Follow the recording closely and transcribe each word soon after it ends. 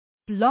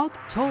Blog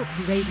Talk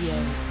Radio.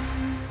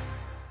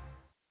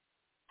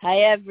 Hi,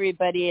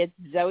 everybody. It's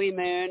Zoe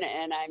Moon,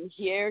 and I'm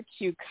here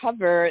to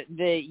cover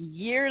the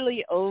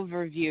yearly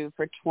overview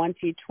for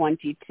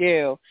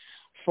 2022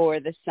 for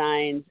the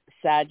signs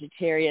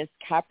Sagittarius,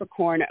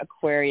 Capricorn,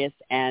 Aquarius,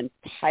 and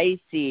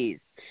Pisces.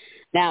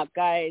 Now,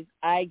 guys,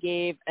 I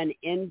gave an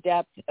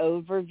in-depth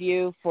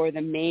overview for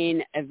the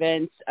main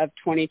events of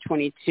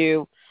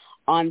 2022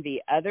 on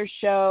the other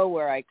show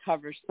where I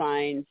cover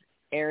signs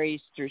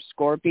Aries through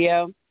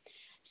Scorpio.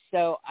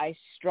 So I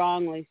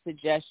strongly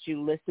suggest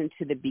you listen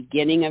to the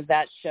beginning of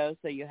that show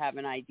so you have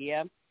an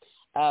idea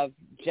of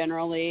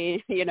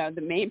generally,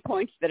 the main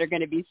points that are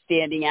going to be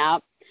standing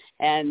out,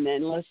 and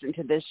then listen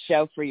to this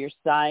show for your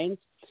signs.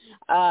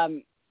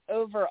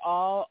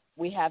 Overall,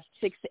 we have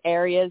 6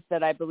 areas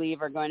that I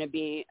believe are going to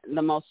be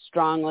the most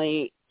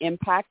strongly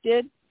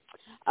impacted.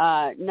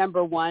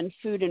 Number 1,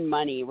 food and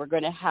money. We're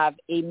going to have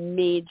a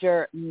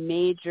major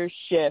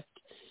shift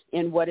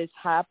in what is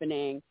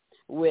happening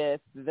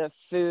with the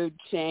food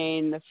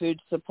chain, the food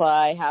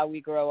supply, how we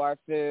grow our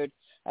food,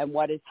 and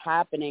what is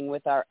happening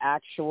with our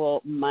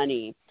actual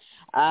money.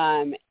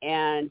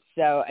 And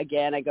so,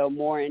 again, I go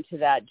more into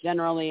that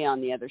generally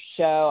on the other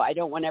show. I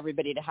don't want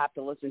everybody to have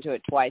to listen to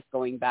it twice,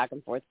 going back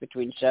and forth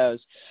between shows.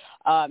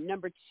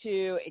 Number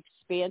 2,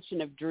 expansion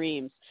of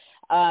dreams.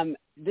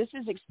 This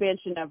is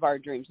expansion of our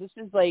dreams. This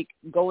is like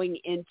going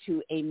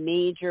into a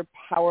major,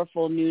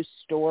 powerful new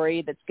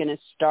story that's going to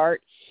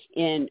start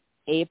in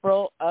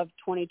April of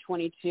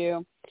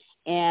 2022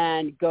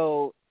 and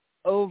go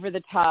over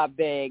the top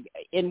big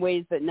in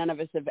ways that none of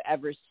us have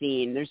ever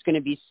seen. There's going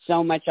to be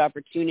so much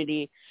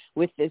opportunity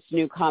with this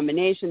new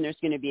combination. There's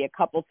going to be a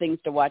couple things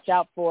to watch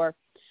out for.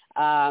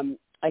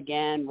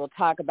 Again, we'll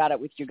talk about it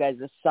with you guys,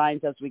 the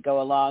signs as we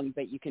go along,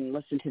 but you can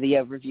listen to the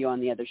overview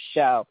on the other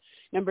show.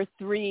 Number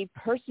 3,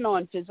 personal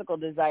and physical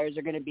desires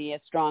are going to be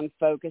a strong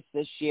focus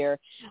this year,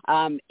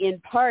 in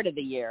part of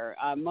the year,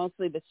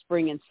 mostly the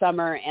spring and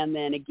summer, and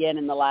then again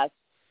in the last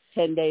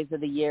 10 days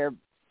of the year,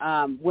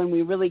 when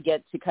we really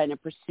get to kind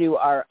of pursue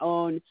our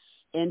own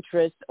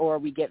interests, or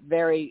we get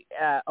very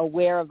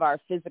aware of our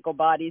physical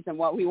bodies and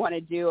what we want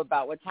to do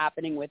about what's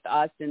happening with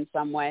us in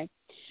some way.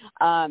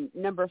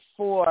 Number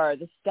 4,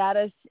 the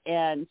status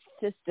and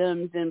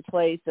systems in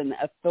place and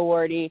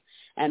authority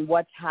and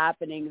what's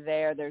happening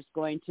there. There's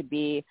going to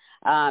be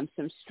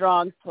some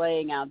strong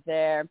playing out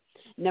there.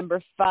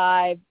 Number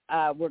 5,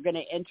 we're going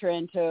to enter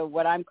into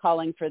what I'm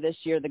calling for this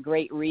year the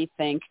Great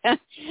Rethink.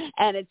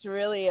 And it's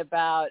really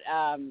about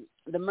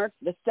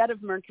the set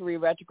of Mercury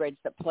retrogrades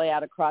that play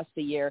out across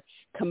the year,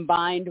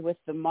 combined with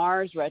the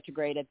Mars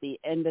retrograde at the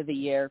end of the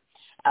year,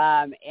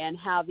 and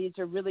how these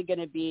are really going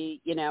to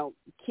be,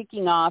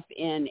 kicking off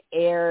in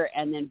air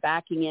and then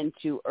backing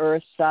into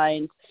earth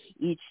signs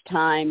each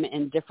time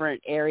in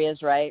different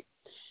areas, right?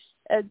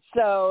 And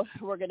so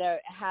we're going to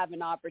have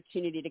an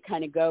opportunity to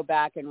kind of go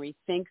back and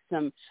rethink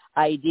some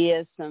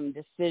ideas, some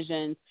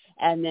decisions,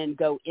 and then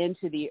go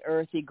into the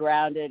earthy,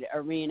 grounded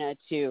arena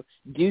to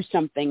do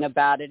something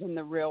about it in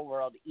the real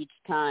world each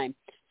time.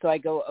 So I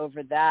go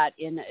over that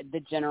in the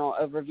general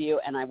overview,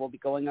 and I will be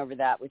going over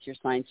that with your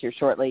signs here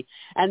shortly.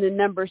 And then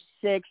number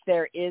 6,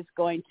 there is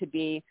going to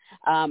be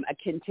a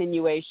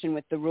continuation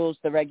with the rules,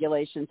 the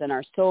regulations, and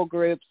our soul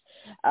groups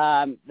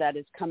that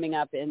is coming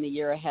up in the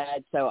year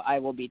ahead. So I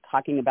will be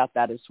talking about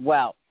that as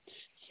well.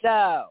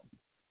 So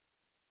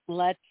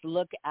let's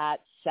look at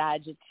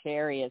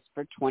Sagittarius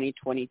for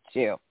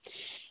 2022.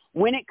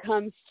 When it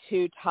comes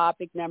to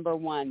topic number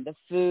 1, the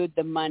food,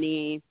 the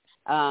money,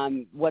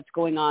 what's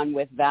going on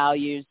with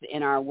values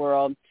in our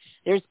world,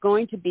 there's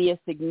going to be a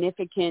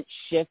significant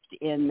shift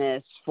in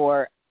this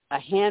for a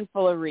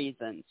handful of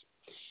reasons.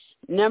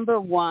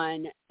 Number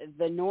 1,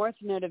 the North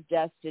Node of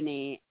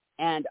Destiny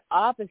and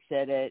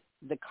opposite it,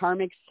 the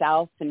karmic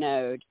South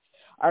Node,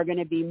 are going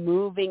to be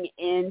moving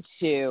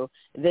into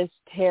this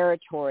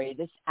territory,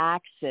 this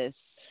axis,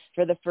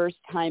 for the first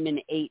time in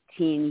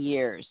 18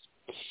 years.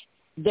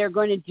 They're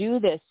going to do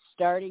this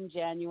starting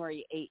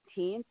January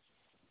 18th,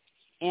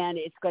 and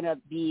it's going to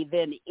be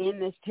then in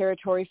this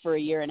territory for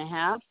a year and a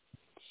half.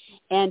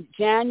 And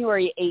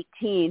January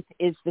 18th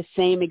is the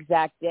same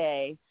exact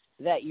day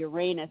that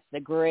Uranus, the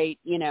great,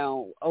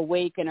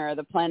 awakener,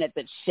 the planet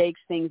that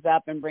shakes things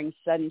up and brings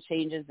sudden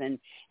changes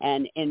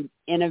and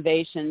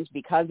innovations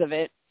because of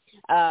it,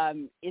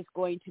 is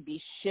going to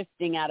be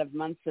shifting out of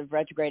months of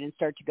retrograde and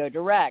start to go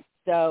direct.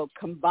 So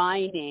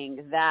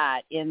combining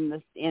that in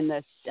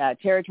this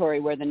territory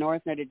where the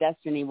North Node of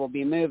Destiny will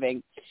be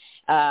moving,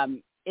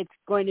 it's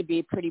going to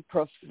be pretty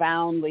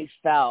profoundly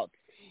felt.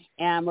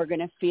 And we're going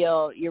to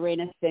feel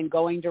Uranus then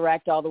going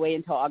direct all the way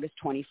until August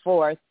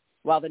 24th,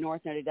 while the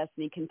North Node of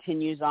Destiny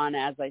continues on,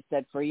 as I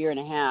said, for a year and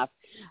a half,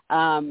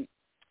 and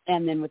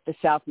then with the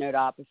South Node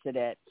opposite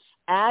it.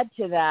 Add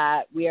to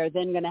that, we are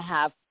then going to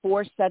have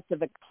 4 sets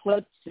of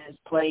eclipses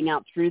playing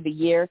out through the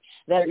year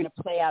that are going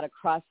to play out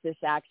across this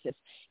axis.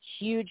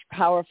 Huge,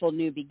 powerful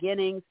new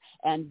beginnings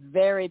and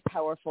very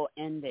powerful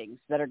endings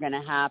that are going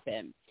to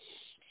happen.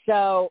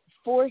 So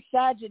for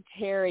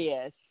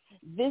Sagittarius,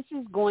 this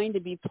is going to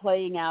be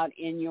playing out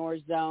in your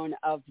zone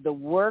of the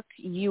work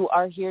you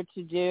are here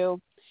to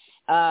do,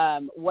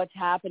 what's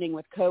happening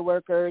with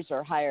coworkers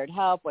or hired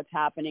help, what's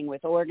happening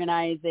with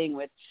organizing,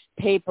 with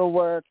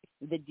paperwork,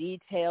 the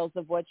details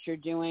of what you're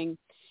doing.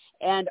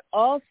 And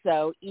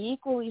also,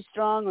 equally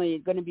strongly,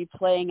 going to be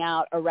playing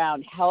out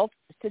around health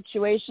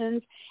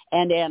situations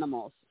and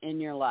animals in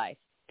your life.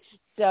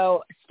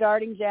 So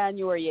starting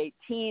January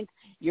 18th,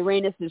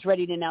 Uranus is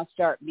ready to now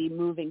be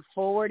moving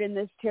forward in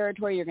this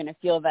territory. You're going to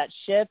feel that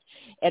shift,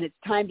 and it's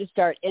time to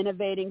start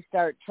innovating,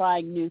 start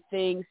trying new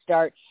things,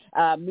 start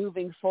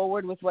moving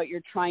forward with what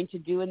you're trying to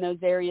do in those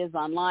areas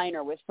online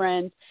or with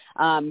friends,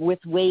 with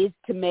ways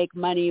to make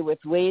money,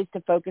 with ways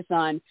to focus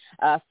on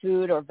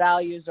food or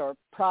values or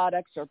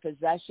products or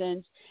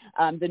possessions.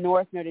 The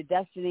North Node of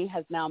Destiny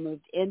has now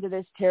moved into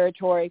this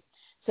territory.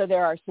 So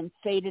there are some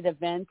fated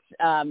events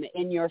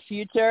in your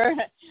future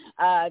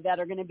that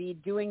are going to be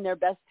doing their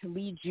best to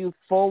lead you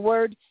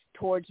forward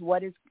towards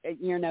what is,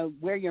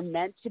 where you're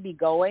meant to be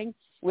going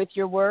with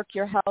your work,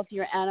 your health,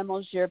 your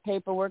animals, your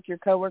paperwork, your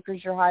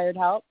coworkers, your hired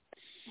help.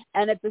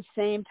 And at the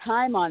same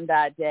time on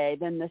that day,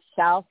 then the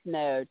South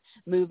Node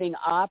moving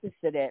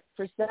opposite it.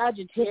 For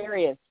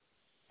Sagittarius,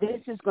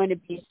 this is going to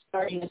be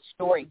starting a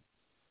story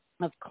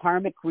of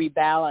karmic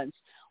rebalance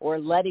or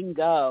letting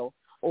go,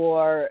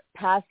 or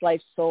past life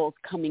souls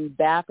coming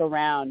back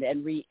around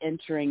and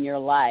re-entering your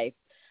life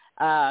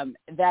that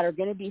are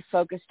going to be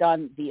focused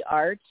on the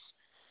arts,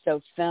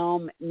 so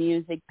film,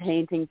 music,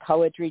 painting,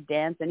 poetry,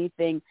 dance,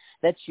 anything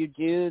that you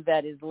do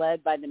that is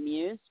led by the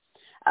muse.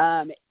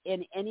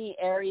 In any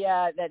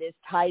area that is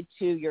tied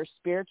to your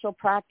spiritual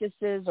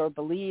practices or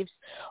beliefs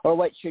or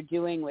what you're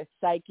doing with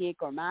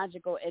psychic or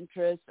magical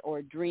interests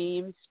or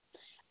dreams.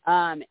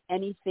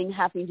 Anything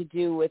having to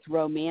do with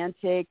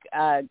romantic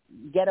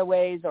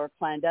getaways or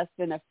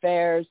clandestine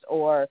affairs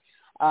or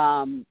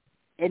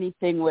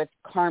anything with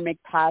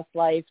karmic past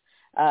life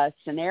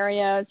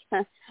scenarios,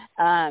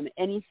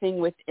 anything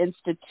with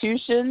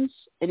institutions,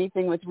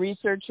 anything with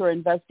research or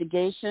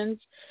investigations,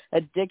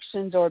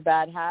 addictions or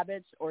bad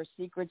habits or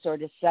secrets or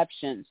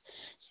deceptions.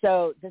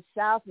 So the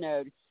South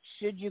Node,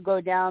 should you go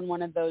down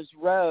one of those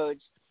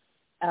roads,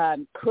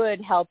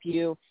 could help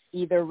you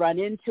either run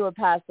into a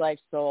past life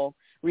soul,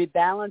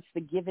 rebalance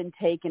the give and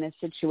take in a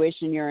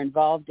situation you're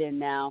involved in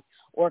now,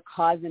 or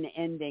cause an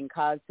ending,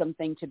 cause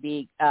something to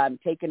be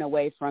taken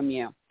away from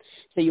you.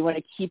 So you want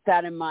to keep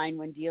that in mind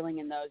when dealing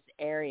in those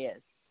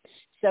areas.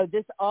 So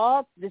this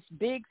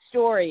big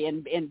story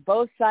in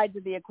both sides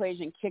of the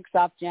equation kicks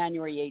off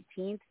January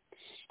 18th.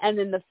 And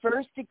then the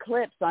first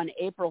eclipse on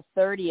April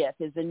 30th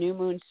is a new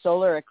moon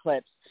solar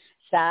eclipse.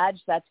 Sag,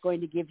 that's going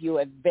to give you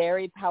a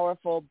very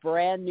powerful,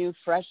 brand new,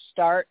 fresh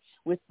start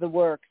with the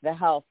work, the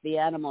health, the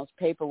animals,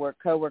 paperwork,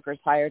 coworkers,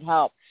 hired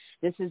help.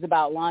 This is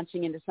about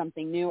launching into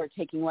something new or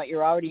taking what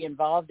you're already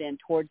involved in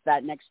towards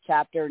that next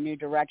chapter or new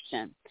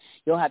direction.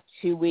 You'll have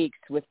 2 weeks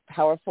with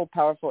powerful,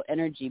 powerful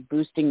energy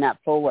boosting that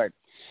forward.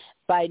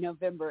 By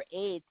November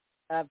 8th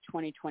of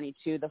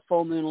 2022, the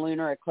full moon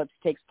lunar eclipse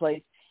takes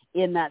place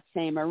in that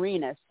same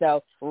arena.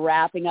 So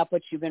wrapping up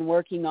what you've been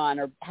working on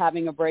or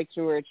having a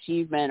breakthrough or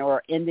achievement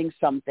or ending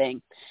something.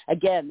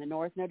 Again, the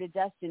North Node of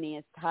Destiny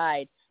is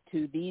tied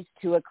to these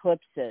two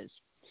eclipses.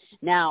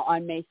 Now,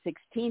 on May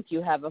 16th,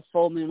 you have a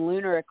full moon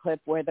lunar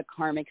eclipse where the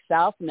karmic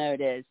South Node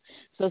is.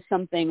 So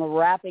something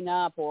wrapping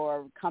up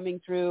or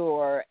coming through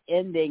or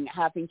ending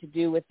having to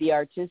do with the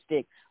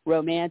artistic,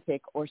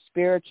 romantic, or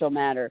spiritual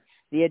matter,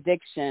 the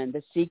addiction,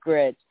 the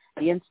secrets,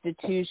 the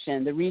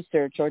institution, the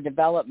research or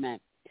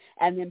development.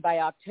 And then by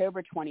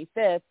October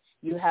 25th,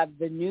 you have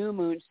the new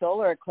moon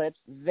solar eclipse,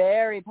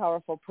 very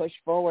powerful push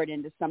forward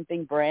into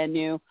something brand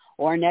new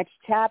or next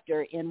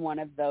chapter in one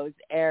of those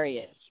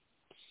areas.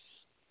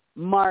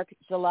 Mark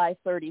July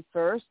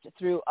 31st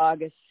through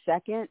August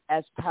 2nd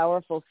as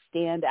powerful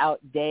standout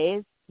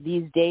days.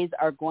 These days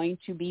are going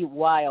to be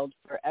wild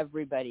for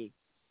everybody.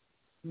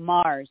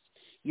 Mars,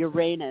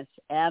 Uranus,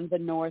 and the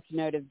North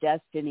Node of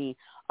Destiny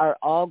are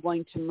all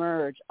going to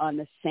merge on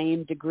the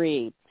same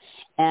degree.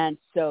 And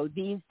so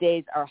these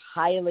days are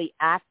highly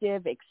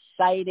active,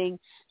 exciting,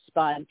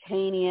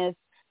 spontaneous,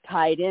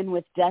 tied in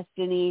with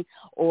destiny,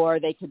 or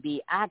they could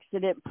be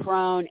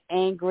accident-prone,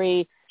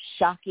 angry,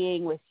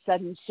 shocking with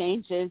sudden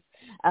changes.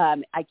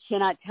 I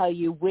cannot tell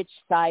you which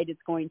side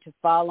it's going to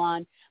fall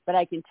on, but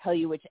I can tell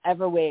you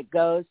whichever way it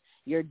goes,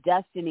 your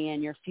destiny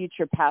and your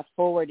future path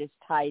forward is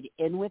tied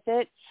in with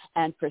it.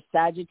 And for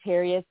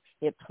Sagittarius,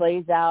 it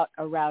plays out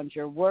around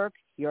your work,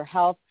 your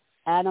health,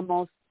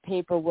 animals,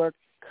 paperwork,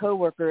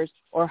 coworkers,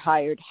 or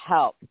hired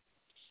help.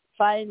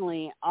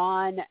 Finally,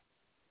 on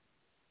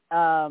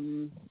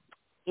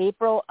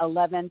April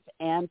 11th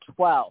and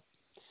 12th,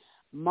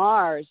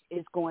 Mars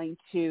is going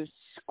to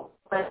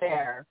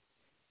square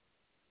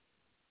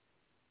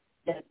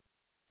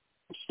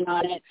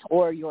on it,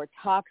 or your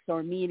talks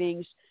or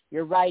meetings,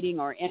 your writing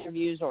or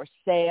interviews or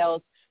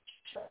sales.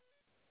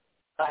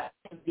 Up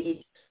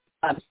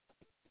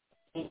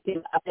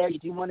there, you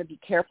do want to be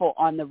careful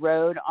on the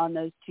road on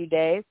those 2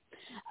 days.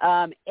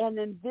 And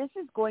then this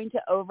is going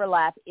to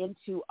overlap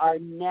into our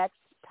next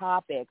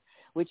topic,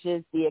 which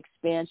is the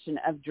expansion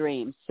of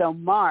dreams. So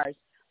Mars,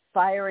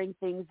 firing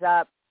things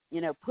up,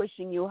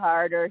 pushing you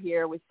harder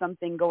here with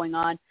something going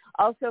on.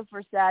 Also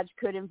for Sag,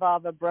 could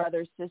involve a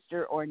brother,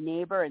 sister, or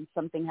neighbor and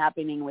something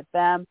happening with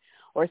them,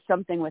 or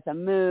something with a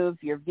move,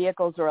 your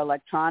vehicles or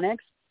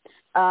electronics.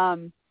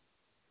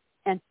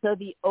 And so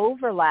the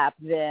overlap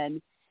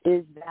then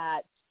is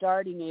that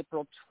starting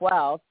April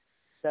 12th,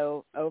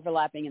 so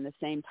overlapping in the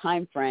same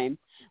time frame,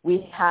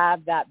 we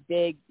have that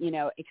big,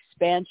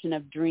 expansion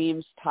of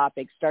dreams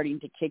topic starting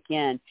to kick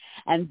in.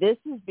 And this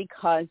is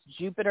because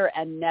Jupiter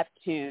and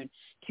Neptune,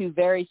 two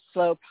very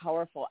slow,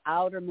 powerful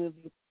outer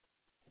moving,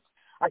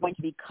 are going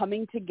to be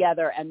coming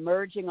together and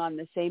merging on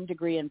the same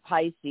degree in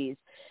Pisces,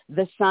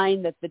 the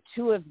sign that the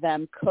two of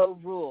them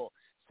co-rule.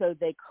 So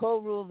they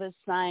co-rule this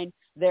sign,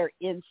 they're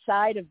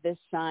inside of this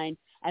sign,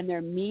 and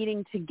they're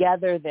meeting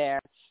together there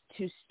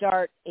to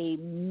start a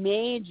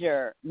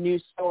major new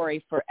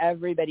story for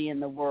everybody in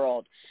the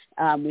world.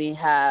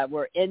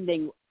 We're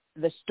ending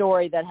the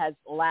story that has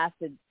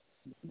lasted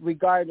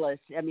regardless.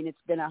 I mean, it's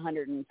been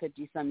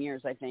 150 some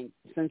years, I think,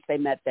 since they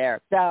met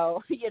there.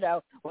 So,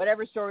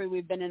 whatever story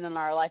we've been in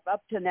our life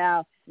up to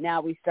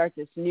now we start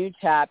this new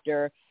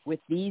chapter with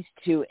these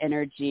two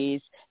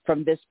energies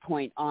from this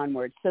point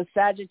onward. So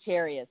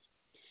Sagittarius,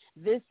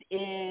 this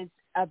is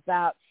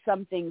about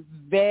something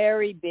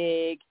very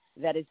big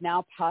that is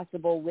now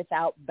possible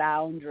without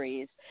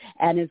boundaries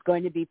and is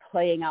going to be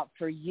playing out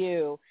for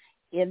you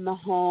in the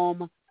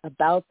home,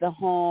 about the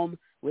home,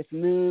 with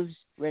moves,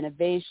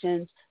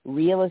 renovations,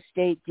 real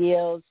estate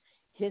deals,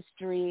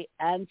 history,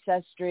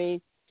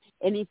 ancestry,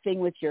 anything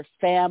with your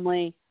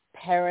family,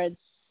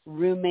 parents,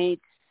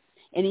 roommates,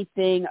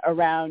 anything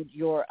around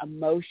your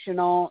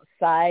emotional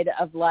side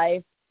of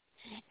life.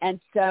 And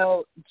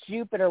so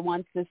Jupiter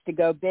wants this to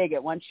go big.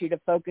 It wants you to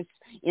focus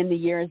in the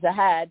years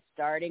ahead,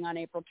 starting on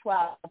April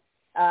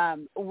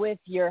 12th, with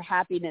your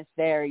happiness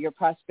there, your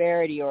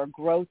prosperity or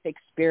growth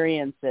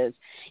experiences.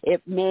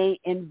 It may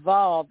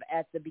involve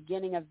at the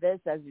beginning of this,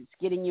 as it's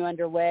getting you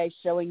underway,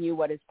 showing you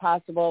what is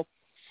possible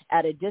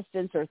at a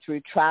distance or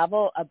through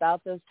travel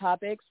about those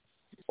topics,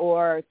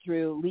 or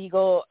through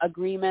legal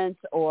agreements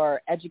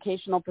or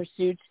educational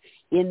pursuits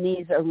in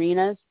these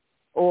arenas,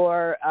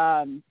 or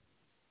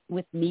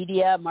with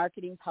media,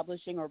 marketing,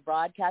 publishing, or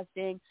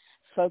broadcasting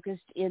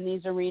focused in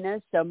these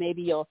arenas. So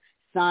maybe you'll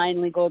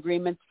sign legal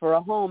agreements for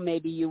a home.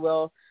 Maybe you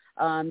will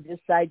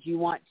decide you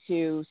want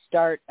to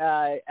start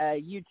a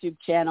YouTube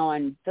channel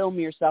and film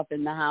yourself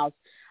in the house.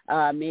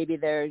 Maybe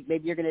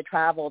you're going to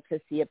travel to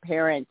see a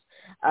parent.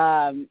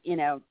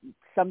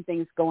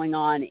 Something's going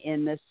on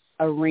in this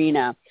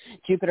arena.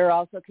 Jupiter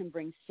also can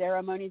bring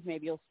ceremonies.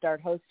 Maybe you'll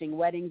start hosting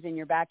weddings in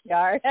your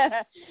backyard.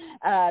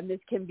 This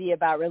can be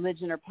about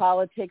religion or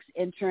politics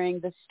entering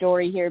the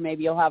story here.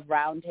 Maybe you'll have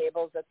round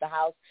tables at the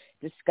house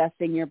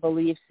discussing your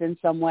beliefs in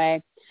some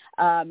way.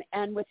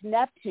 And with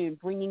Neptune,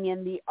 bringing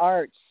in the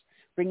arts,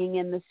 bringing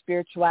in the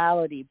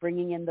spirituality,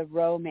 bringing in the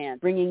romance,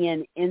 bringing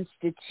in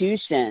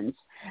institutions,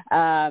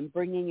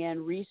 bringing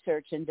in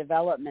research and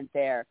development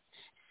there.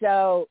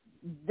 So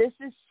this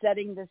is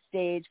setting the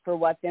stage for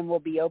what then will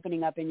be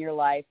opening up in your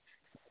life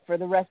for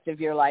the rest of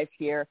your life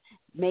here,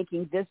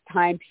 making this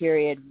time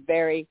period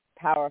very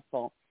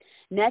powerful.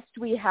 Next,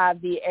 we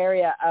have the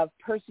area of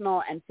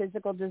personal and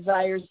physical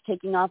desires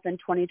taking off in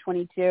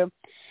 2022.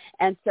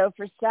 And so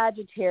for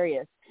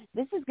Sagittarius,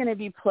 this is going to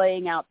be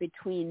playing out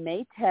between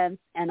May 10th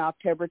and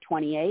October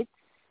 28th,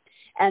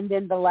 and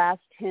then the last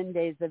 10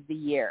 days of the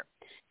year.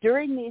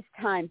 During these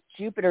times,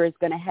 Jupiter is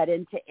going to head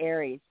into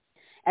Aries.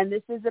 And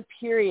this is a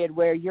period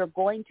where you're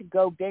going to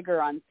go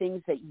bigger on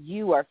things that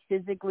you are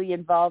physically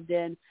involved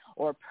in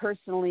or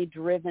personally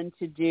driven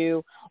to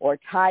do, or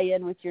tie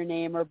in with your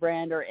name or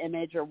brand or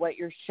image or what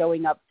you're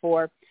showing up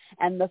for.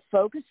 And the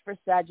focus for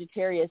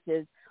Sagittarius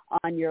is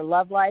on your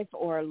love life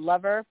or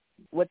lover,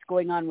 what's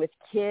going on with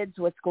kids,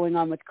 what's going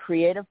on with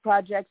creative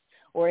projects,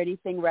 or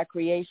anything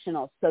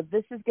recreational. So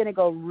this is going to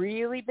go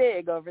really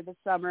big over the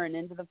summer and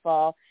into the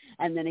fall,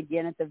 and then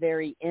again at the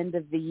very end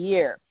of the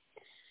year.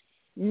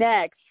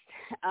 Next,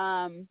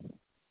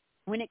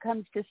 when it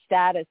comes to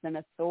status and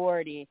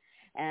authority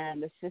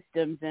and the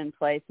systems in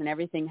place and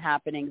everything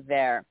happening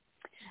there,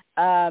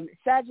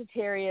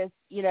 Sagittarius,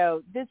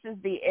 this is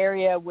the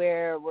area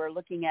where we're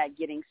looking at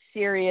getting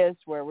serious,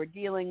 where we're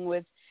dealing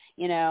with,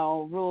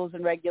 rules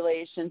and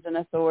regulations and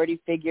authority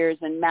figures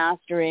and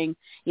mastering,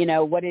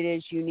 what it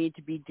is you need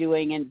to be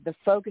doing. And the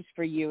focus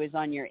for you is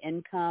on your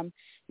income,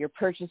 your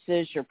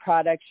purchases, your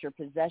products, your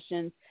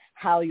possessions,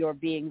 how you're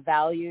being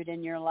valued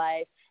in your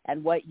life,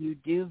 and what you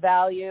do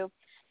value.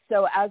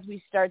 So as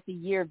we start the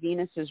year,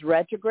 Venus is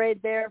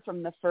retrograde there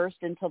from the 1st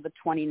until the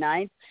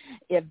 29th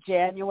of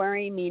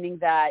January, meaning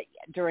that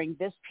during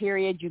this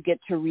period you get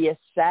to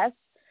reassess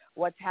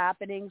what's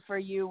happening for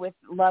you with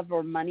love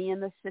or money in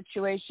this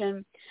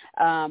situation,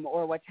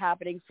 or what's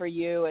happening for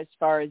you as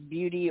far as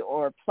beauty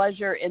or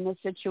pleasure in the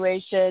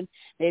situation.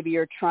 Maybe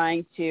you're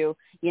trying to,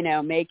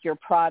 make your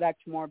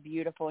product more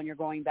beautiful and you're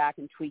going back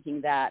and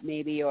tweaking that.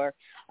 Maybe you're,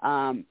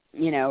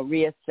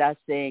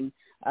 reassessing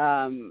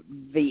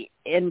the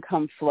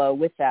income flow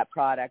with that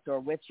product or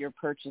with your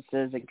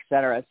purchases, et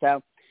cetera.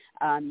 So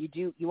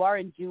you are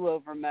in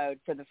do-over mode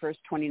for the first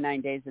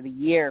 29 days of the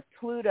year.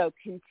 Pluto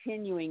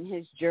continuing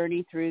his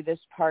journey through this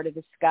part of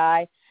the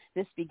sky.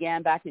 This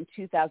began back in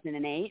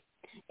 2008.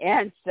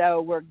 And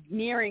so we're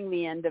nearing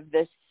the end of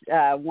this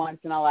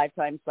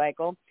once-in-a-lifetime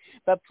cycle.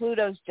 But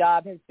Pluto's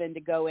job has been to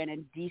go in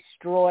and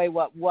destroy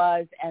what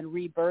was and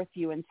rebirth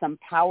you in some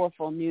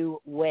powerful new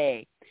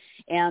way.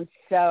 And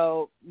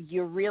so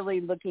you're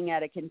really looking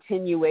at a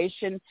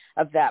continuation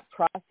of that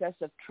process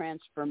of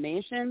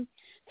transformation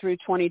through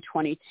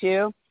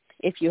 2022.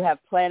 If you have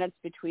planets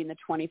between the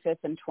 25th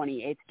and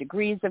 28th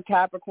degrees of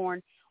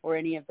Capricorn or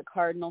any of the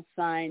cardinal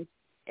signs,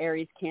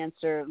 Aries,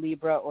 Cancer,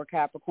 Libra, or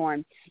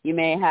Capricorn, you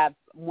may have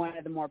one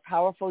of the more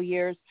powerful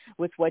years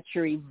with what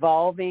you're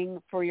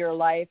evolving for your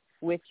life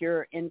with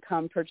your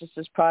income,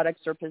 purchases,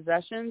 products, or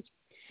possessions.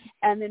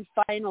 And then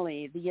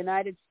finally, the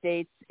United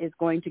States is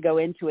going to go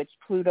into its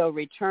Pluto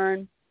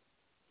return.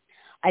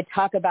 I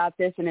talk about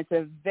this, and it's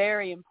a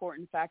very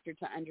important factor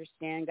to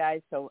understand,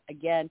 guys. So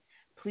again,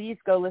 please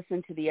go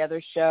listen to the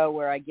other show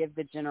where I give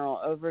the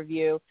general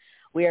overview.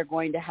 We are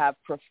going to have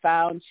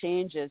profound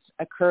changes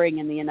occurring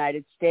in the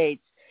United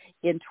States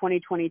in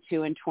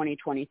 2022 and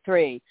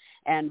 2023.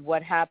 And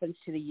what happens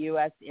to the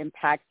U.S.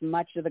 impacts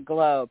much of the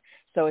globe.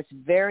 So it's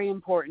very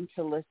important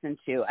to listen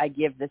to. I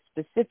give the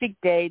specific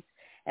dates,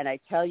 and I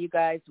tell you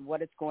guys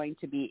what it's going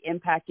to be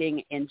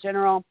impacting in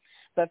general.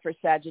 But for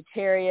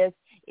Sagittarius,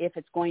 if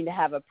it's going to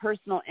have a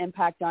personal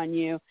impact on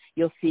you,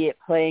 you'll see it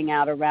playing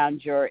out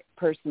around your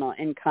personal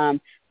income,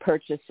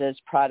 purchases,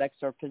 products,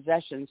 or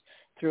possessions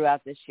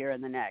throughout this year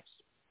and the next.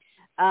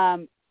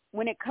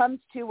 When it comes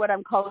to what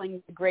I'm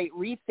calling the great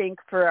rethink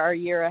for our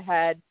year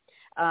ahead,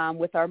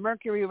 with our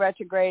Mercury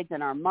retrogrades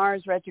and our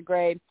Mars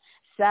retrograde,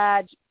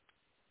 Sag,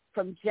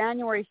 from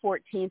January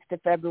 14th to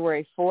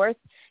February 4th,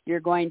 you're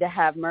going to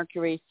have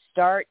Mercury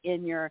start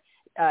in your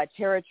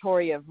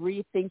territory of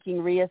rethinking,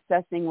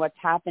 reassessing what's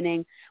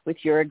happening with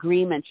your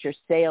agreements, your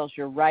sales,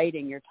 your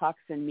writing, your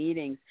talks and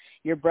meetings,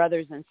 your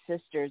brothers and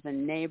sisters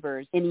and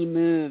neighbors, any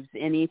moves,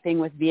 anything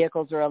with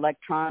vehicles or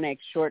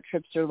electronics, short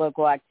trips or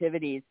local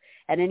activities,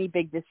 and any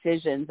big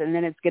decisions. And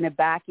then it's going to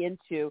back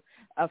into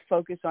a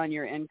focus on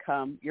your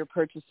income, your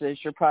purchases,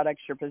 your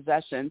products, your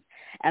possessions,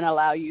 and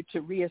allow you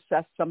to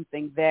reassess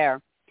something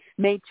there.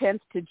 May 10th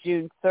to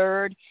June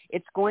 3rd,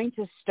 it's going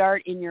to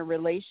start in your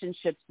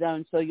relationship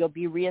zone, so you'll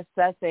be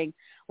reassessing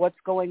what's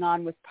going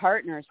on with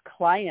partners,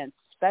 clients,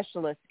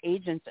 specialists,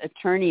 agents,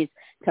 attorneys,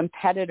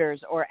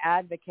 competitors, or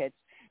advocates,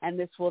 and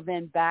this will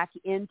then back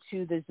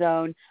into the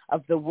zone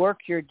of the work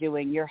you're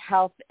doing, your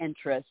health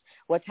interests,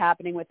 what's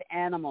happening with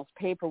animals,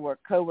 paperwork,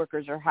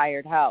 coworkers, or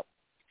hired help.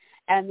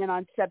 And then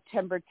on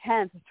September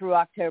 10th through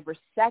October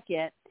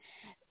 2nd,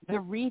 the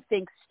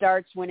rethink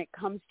starts when it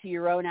comes to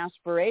your own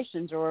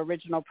aspirations or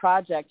original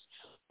projects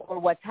or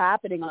what's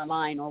happening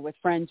online or with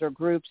friends or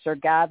groups or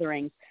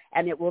gatherings,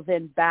 and it will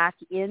then back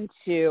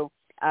into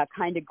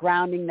kind of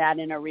grounding that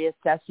in a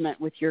reassessment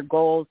with your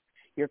goals,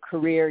 your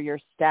career, your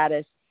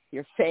status,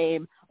 your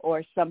fame,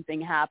 or something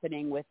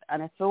happening with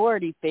an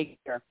authority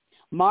figure.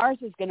 Mars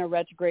is going to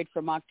retrograde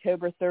from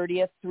October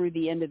 30th through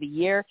the end of the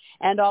year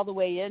and all the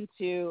way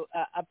into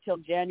up till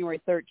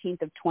January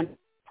 13th of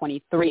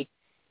 2023.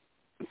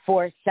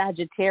 For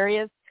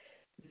Sagittarius,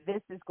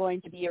 this is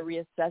going to be a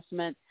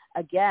reassessment,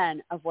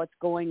 again, of what's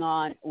going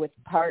on with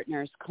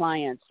partners,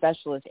 clients,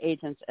 specialists,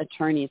 agents,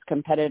 attorneys,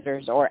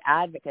 competitors, or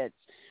advocates,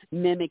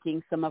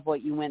 mimicking some of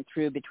what you went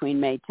through between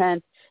May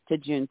 10th to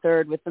June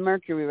 3rd with the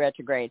Mercury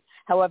retrograde.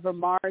 However,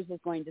 Mars is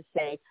going to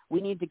say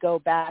we need to go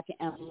back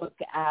and look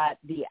at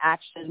the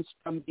actions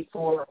from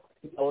before,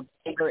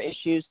 bigger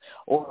issues,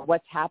 or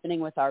what's happening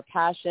with our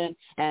passion,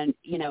 and,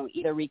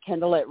 either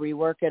rekindle it,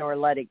 rework it, or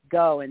let it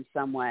go in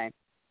some way.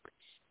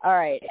 All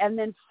right. And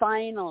then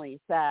finally,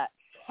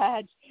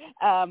 Sag,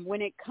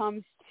 when it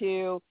comes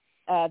to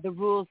the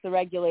rules, the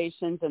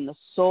regulations, and the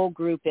soul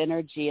group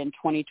energy in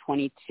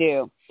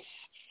 2022,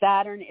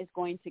 Saturn is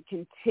going to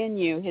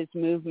continue his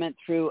movement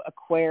through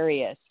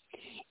Aquarius.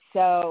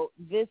 So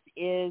this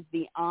is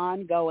the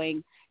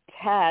ongoing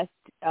test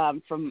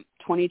from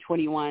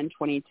 2021,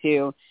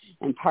 22,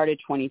 and part of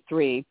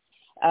 23.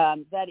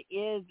 That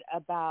is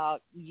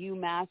about you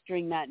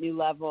mastering that new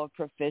level of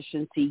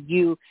proficiency,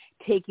 you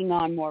taking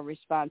on more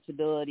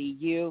responsibility,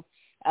 you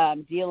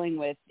dealing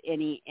with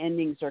any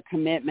endings or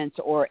commitments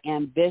or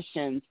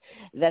ambitions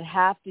that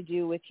have to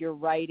do with your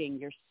writing,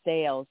 your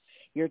sales,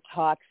 your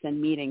talks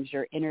and meetings,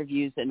 your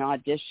interviews and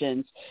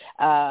auditions,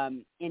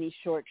 any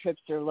short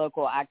trips or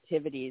local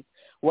activities,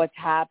 what's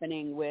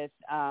happening with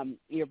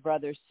your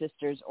brothers,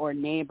 sisters, or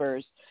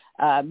neighbors,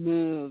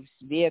 moves,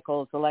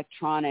 vehicles,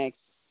 electronics,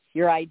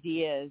 your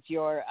ideas,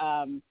 your,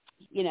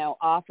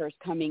 offers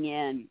coming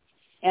in.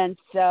 And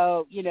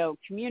so,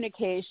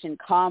 communication,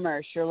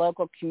 commerce, your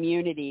local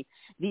community,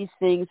 these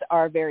things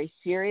are very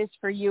serious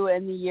for you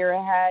in the year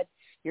ahead.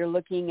 You're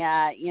looking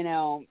at,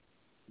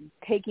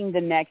 taking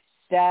the next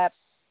step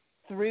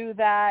through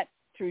that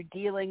through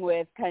dealing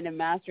with kind of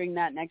mastering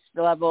that next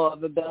level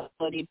of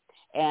ability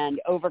and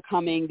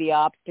overcoming the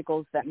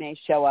obstacles that may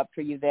show up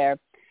for you there.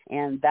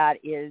 And that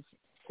is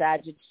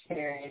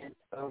Sagittarius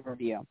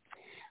overview.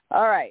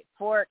 All right,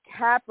 for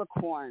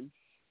Capricorn.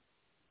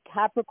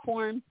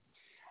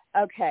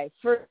 Okay,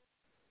 for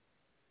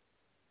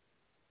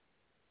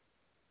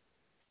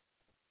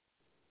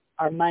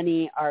our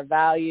money, our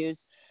values,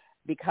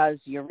 because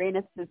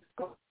Uranus is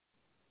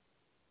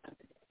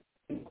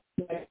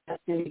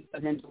destiny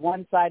goes into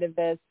one side of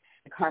this,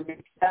 the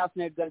karmic south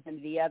node goes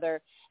into the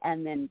other,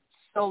 and then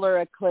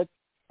solar eclipse,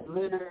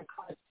 lunar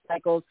eclipse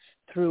cycles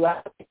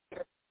throughout the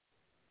year.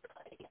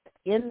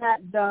 In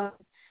that zone,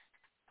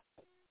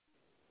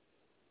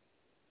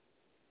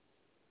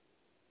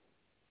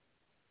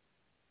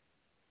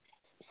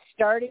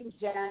 starting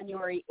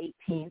January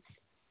 18th,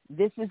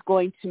 this is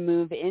going to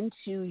move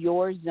into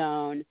your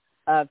zone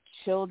of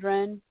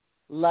children,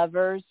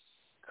 lovers,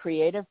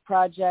 creative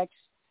projects,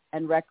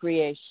 and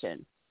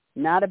recreation.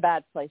 Not a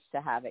bad place to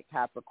have it,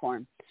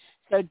 Capricorn.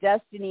 So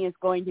destiny is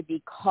going to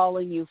be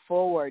calling you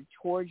forward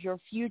towards your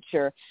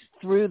future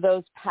through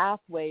those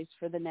pathways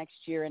for the next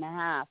year and a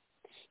half.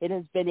 It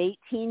has been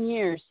 18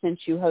 years since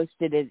you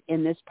hosted it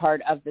in this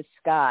part of the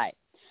sky.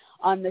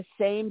 On the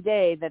same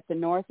day that the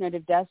North Node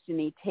of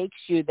Destiny takes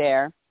you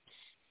there,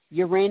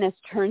 Uranus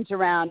turns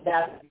around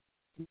out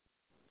of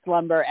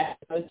slumber and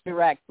goes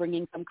direct,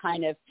 bringing some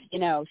kind of,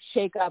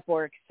 shake up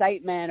or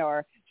excitement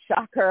or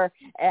shocker,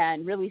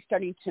 and really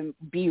starting to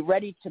be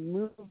ready to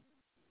move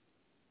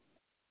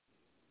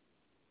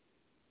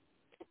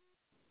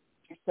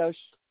your social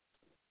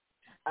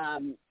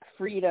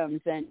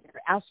freedoms and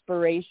your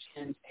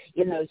aspirations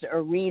in those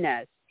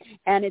arenas.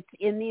 And it's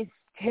in these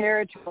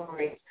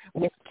territories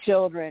with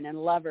children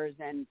and lovers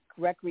and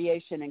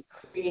recreation and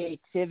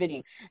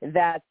creativity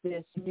that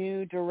this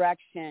new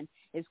direction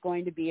is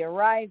going to be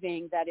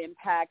arriving that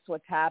impacts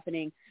what's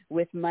happening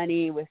with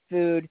money, with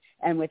food,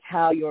 and with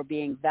how you're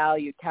being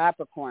valued,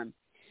 Capricorn.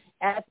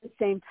 At the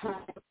same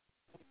time,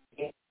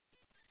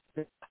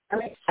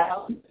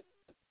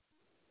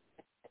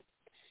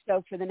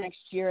 so for the next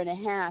year and a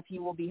half,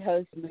 you will be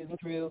hosting, moving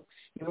through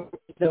your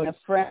zone of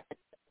friends.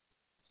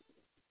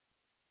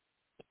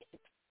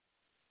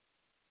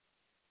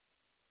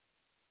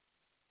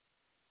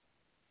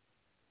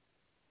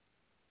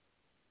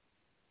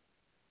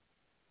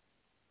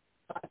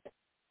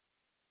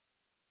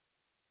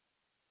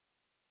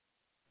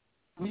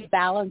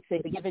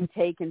 Rebalancing the give and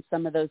take in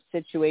some of those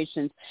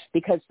situations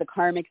because the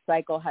karmic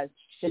cycle has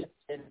shifted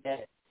a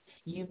bit.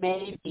 You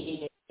may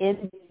be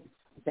in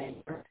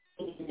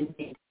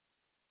these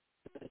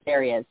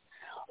areas,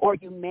 or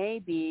you may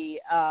be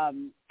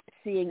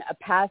seeing a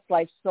past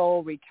life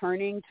soul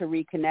returning to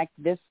reconnect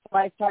this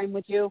lifetime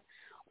with you,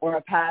 or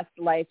a past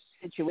life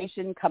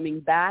situation coming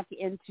back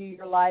into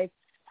your life,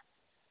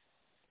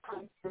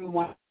 come through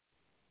one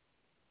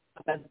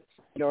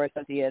or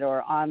associate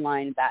or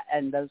online, that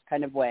and those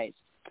kind of ways.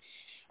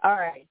 All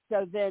right,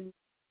 so then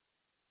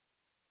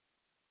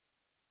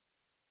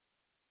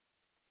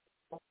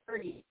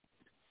 30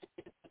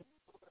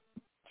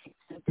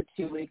 for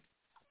 2 weeks,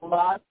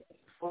 lost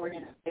forward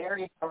in a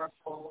very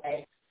powerful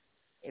way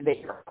that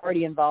you're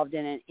already involved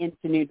in and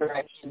into new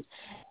directions.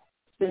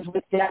 Because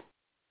with that,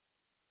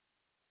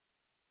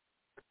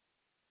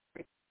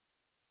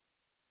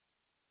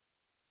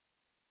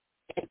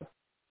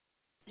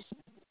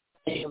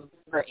 the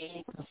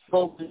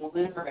full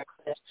lunar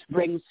eclipse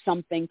brings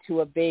something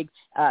to a big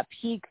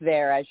peak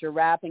there as you're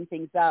wrapping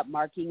things up,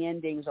 marking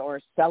endings, or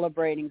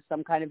celebrating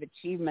some kind of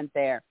achievement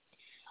there.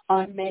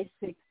 On May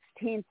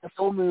 16th, the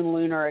full moon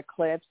lunar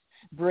eclipse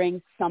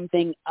brings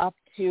something up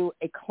to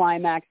a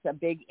climax, a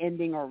big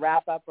ending or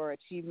wrap up or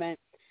achievement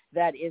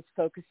that is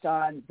focused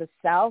on the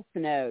South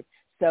Node.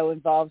 So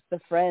involves the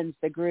friends,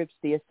 the groups,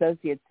 the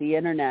associates, the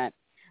internet,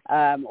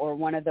 or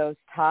one of those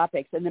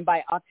topics. And then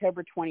by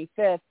October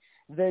 25th,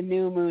 the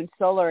new moon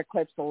solar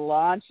eclipse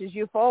launches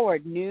you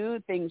forward, new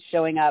things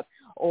showing up,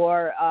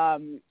 or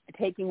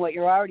taking what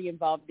you're already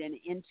involved in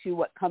into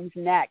what comes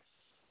next.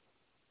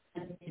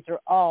 And these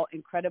are all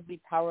incredibly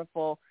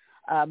powerful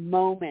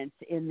moments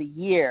in the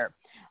year.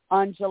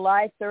 On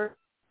July 3rd,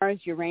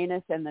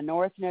 Uranus and the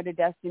North Node of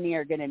Destiny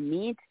are going to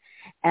meet.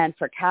 And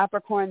for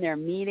Capricorn, they're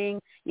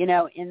meeting, in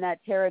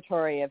that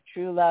territory of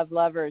true love,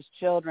 lovers,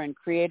 children,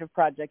 creative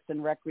projects,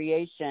 and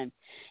recreation.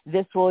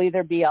 This will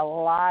either be a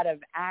lot of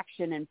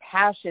action and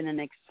passion and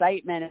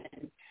excitement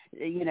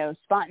and,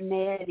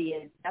 spontaneity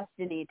and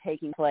destiny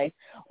taking place,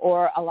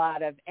 or a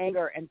lot of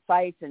anger and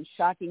fights and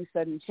shocking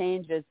sudden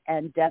changes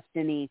and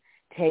destiny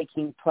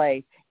taking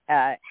place,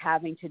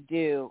 having to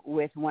do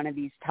with one of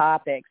these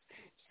topics.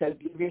 So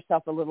give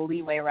yourself a little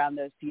leeway around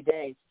those few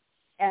days.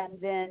 And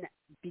then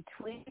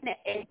between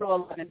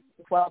April 11th and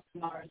 12th,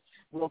 Mars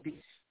will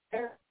be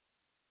there.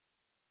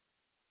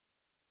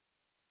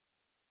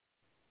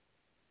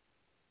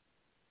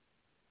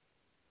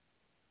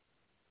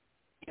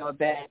 A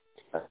bit.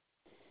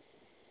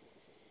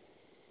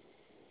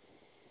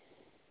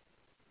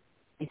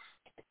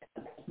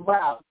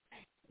 Wow.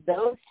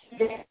 Those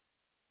 2 days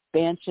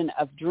expansion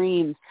of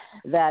dreams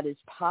that is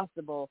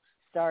possible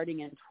starting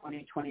in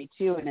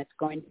 2022, and it's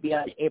going to be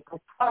on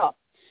April 12th.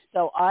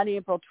 So on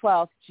April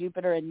 12th,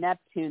 Jupiter and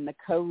Neptune, the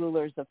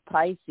co-rulers of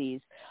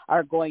Pisces,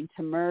 are going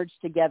to merge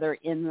together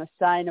in the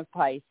sign of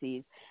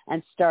Pisces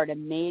and start a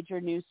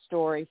major new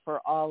story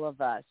for all of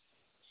us.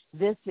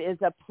 This is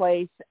a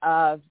place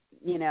of,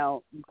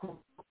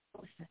 growth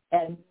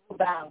and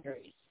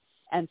boundaries.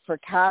 And for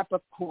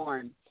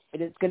Capricorn,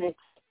 it is going to take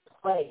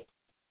place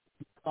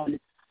on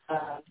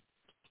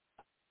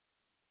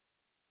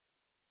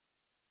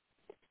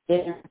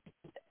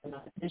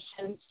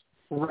auditions,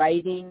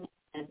 writing,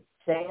 and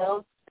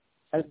sales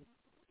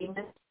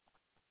agreements,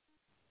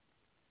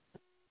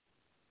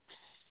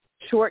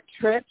 short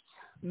trips,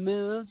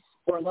 moves,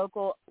 or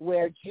local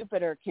where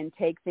Jupiter can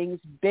take things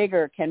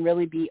bigger, can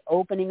really be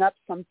opening up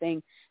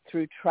something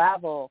through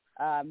travel,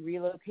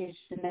 relocation,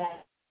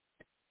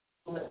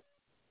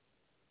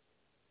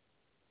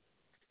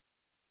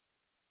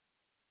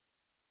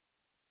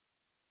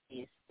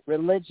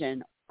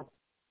 religion,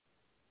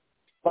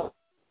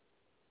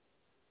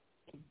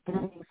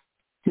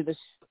 to the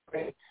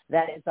story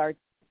that is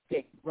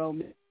artistic,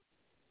 romance,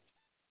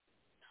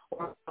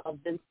 or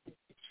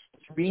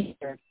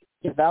research,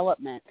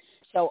 development.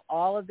 So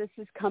all of this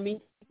is coming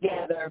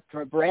together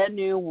for a brand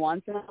new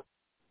once in a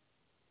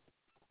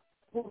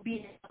will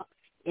be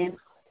in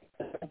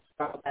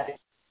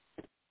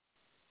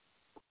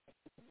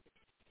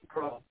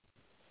growth.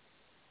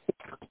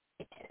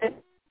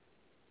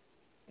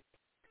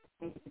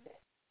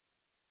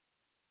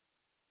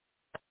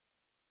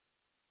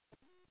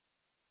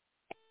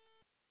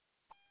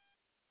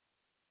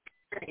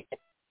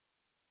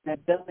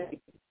 Ability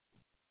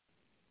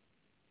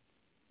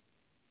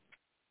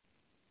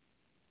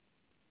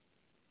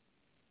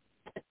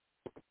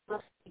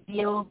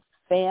deal,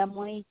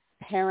 family,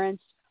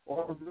 parents,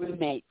 or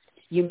roommates.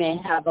 You may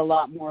have a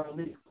lot more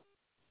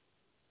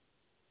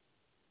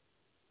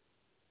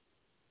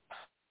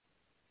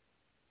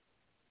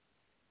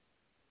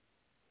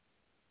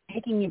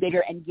making you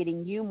bigger and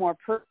getting you more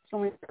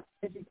personally or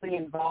physically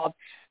involved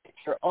with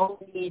your own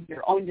needs,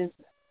 your own desires,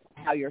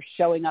 how you're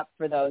showing up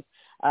for those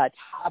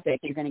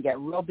topics. You're going to get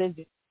real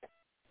busy.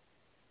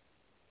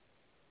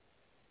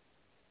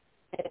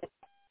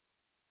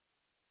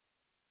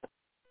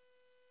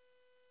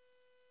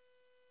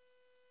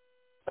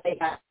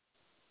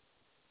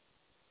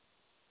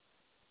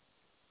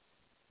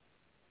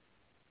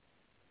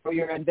 For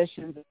your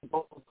ambitions and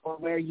goals, or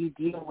where you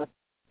deal with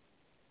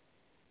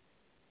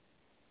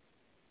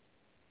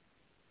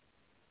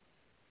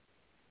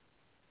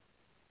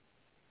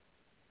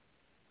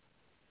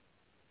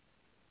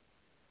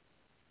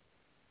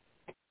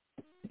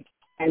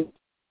and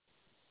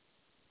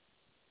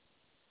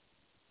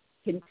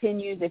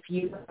continues if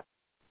you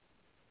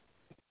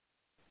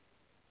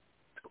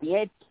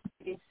create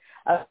this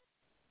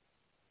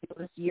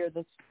year,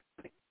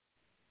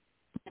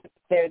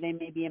 they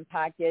may be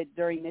impacted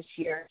during this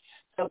year.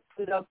 So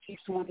Pluto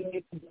keeps wanting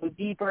you to go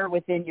deeper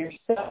within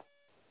yourself,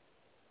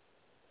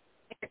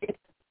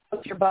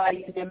 your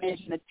body and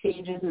image and the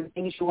changes and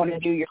things you want to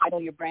do, your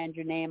title, your brand,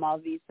 your name, all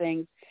these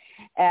things,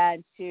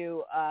 and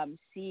to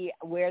see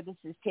where this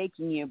is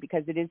taking you,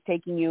 because it is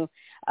taking you,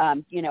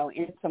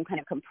 in some kind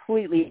of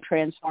completely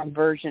transformed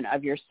version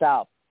of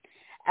yourself.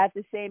 At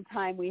the same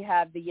time, we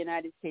have the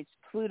United States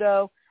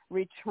Pluto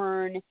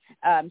return.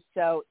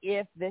 So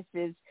if this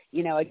is,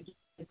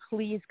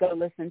 please go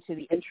listen to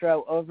the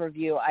intro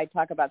overview. I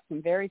talk about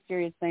some very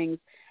serious things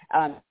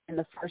in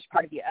the first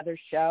part of the other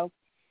show.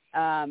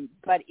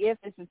 But if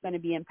this is going to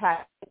be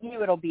impacting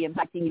you, it'll be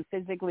impacting you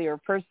physically or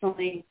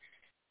personally.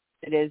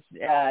 It is,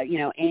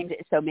 aimed.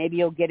 So maybe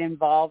you'll get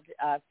involved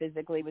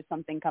physically with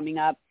something coming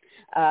up.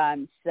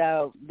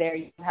 So there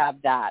you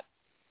have that.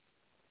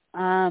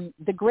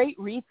 The great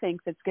rethink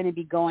that's going to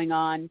be going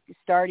on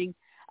starting,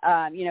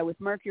 with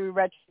Mercury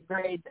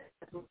retrograde,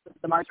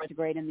 the Mars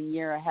retrograde in the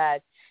year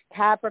ahead.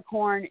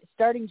 Capricorn,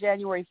 starting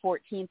January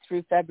 14th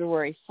through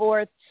February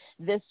 4th,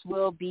 this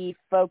will be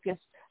focused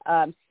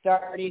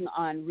starting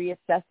on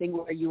reassessing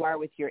where you are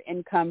with your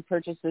income,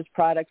 purchases,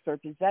 products, or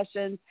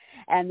possessions,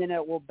 and then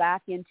it will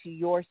back into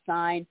your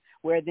sign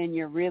where then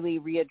you're really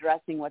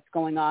readdressing what's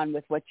going on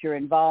with what you're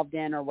involved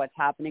in or what's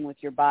happening with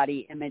your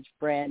body, image,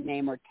 brand,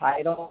 name, or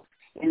title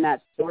in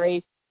that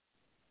story.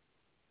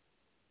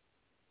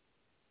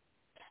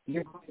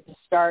 You're going to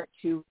start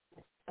to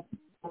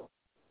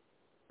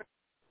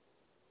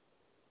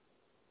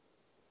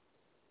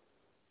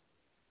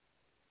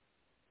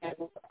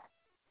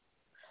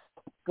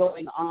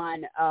going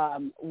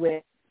on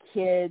with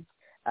kids,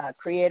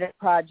 creative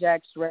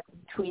projects,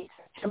 tweets,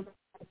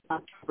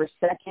 October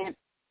 2nd.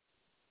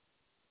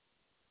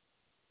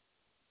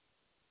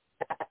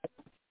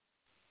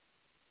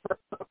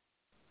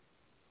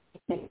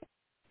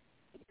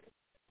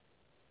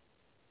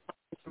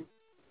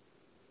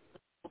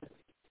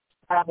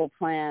 Travel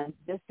plans,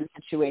 business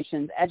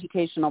situations,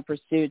 educational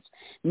pursuits,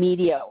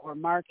 media or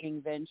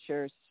marketing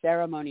ventures,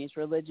 ceremonies,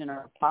 religion,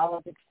 or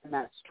politics in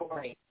that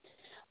story.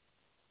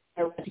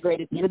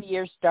 Retrograde at the end of the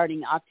year,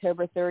 starting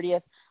October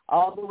 30th,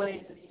 all the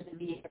way to the end of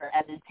the year,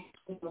 and then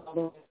taking you all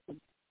the way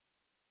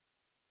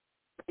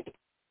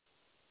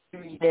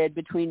to you did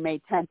between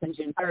May 10th and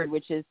June 3rd,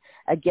 which is,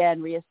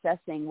 again,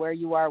 reassessing where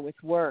you are with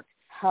work,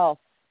 health,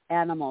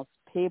 animals,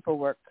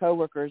 paperwork,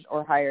 coworkers,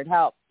 or hired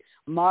help.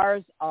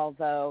 Mars,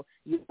 although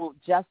you won't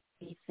just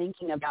be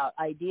thinking about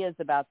ideas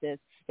about this,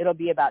 it'll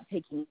be about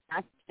taking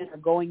action or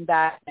going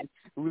back and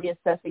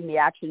reassessing the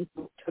actions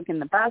you took in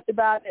the past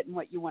about it and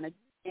what you want to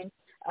change,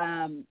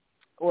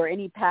 or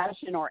any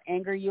passion or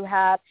anger you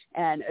have,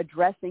 and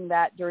addressing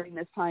that during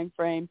this time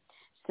frame.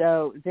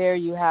 So there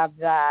you have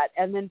that.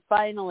 And then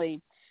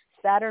finally,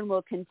 Saturn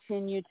will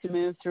continue to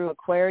move through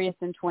Aquarius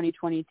in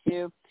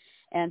 2022.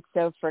 And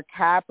so for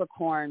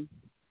Capricorn,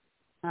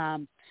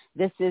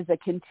 this is a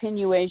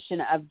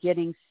continuation of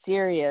getting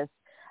serious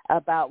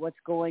about what's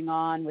going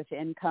on with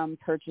income,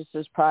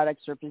 purchases,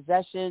 products, or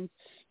possessions.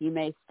 You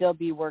may still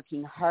be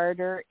working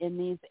harder in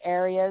these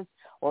areas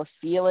or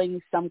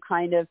feeling some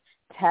kind of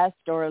test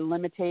or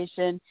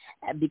limitation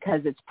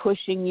because it's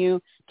pushing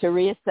you to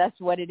reassess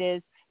what it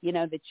is,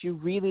 that you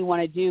really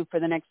want to do for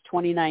the next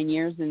 29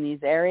 years in these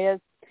areas.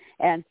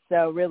 And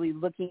so really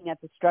looking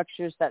at the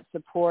structures that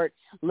support,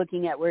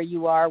 looking at where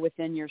you are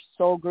within your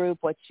soul group,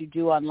 what you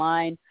do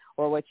online,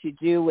 or what you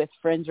do with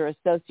friends or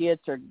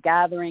associates or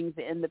gatherings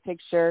in the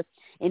picture,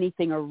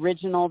 anything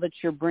original that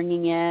you're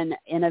bringing in,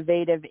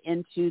 innovative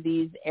into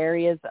these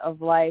areas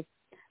of life,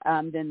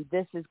 then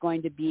this is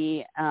going to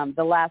be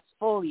the last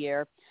full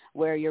year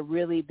where you're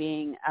really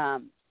being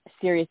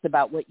serious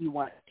about what you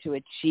want to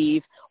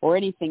achieve or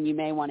anything you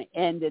may want to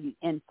end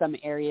in some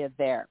area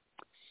there.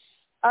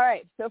 All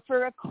right, so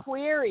for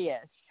Aquarius,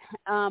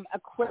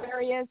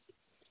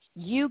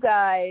 you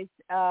guys,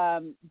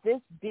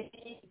 this big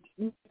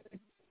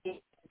is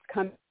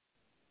coming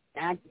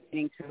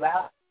activating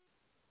throughout.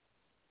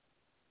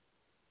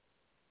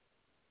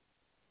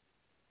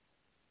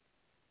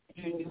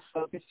 New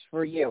focus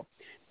for you.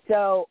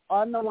 So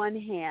on the one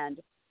hand,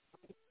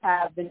 we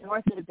have the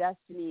North of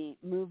Destiny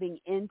moving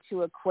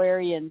into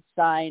Aquarian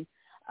sign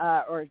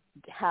or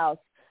house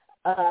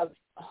of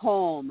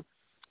home,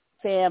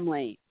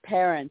 family,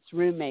 parents,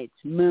 roommates,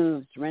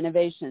 moves,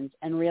 renovations,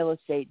 and real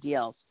estate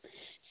deals.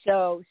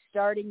 So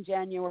starting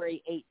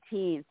January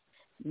 18th,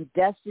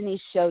 Destiny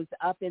shows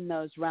up in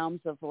those realms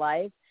of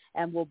life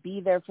and will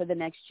be there for the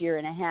next year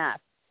and a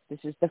half. This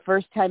is the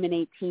first time in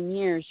 18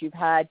 years you've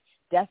had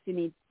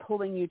Destiny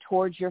pulling you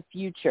towards your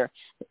future.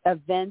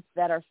 Events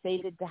that are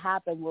fated to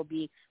happen will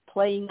be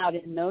playing out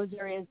in those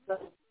areas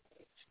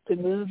to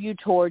move you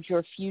towards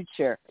your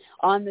future.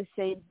 On the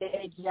same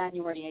day,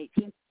 January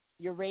 18th,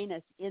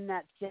 Uranus in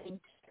that same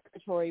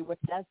territory with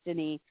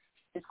Destiny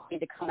is going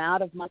to come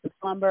out of month of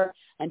slumber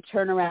and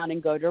turn around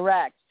and go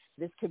direct.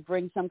 This could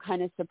bring some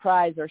kind of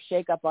surprise or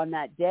shake up on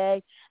that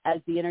day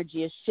as the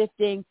energy is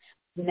shifting,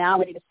 now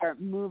ready to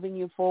start moving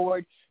you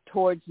forward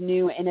towards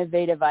new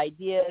innovative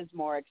ideas,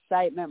 more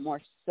excitement,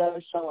 more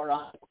social or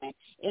ongoing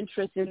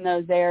interest in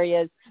those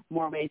areas,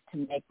 more ways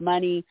to make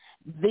money.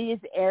 These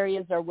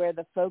areas are where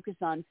the focus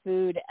on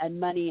food and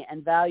money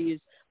and values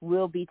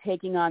will be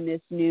taking on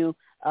this new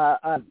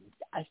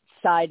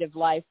side of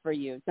life for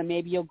you. So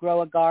maybe you'll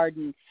grow a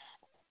garden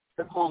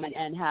at home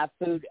and have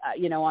food,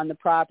 on the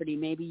property.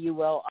 Maybe you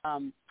will,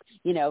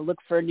 look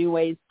for new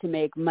ways to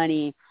make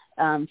money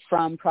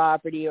from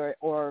property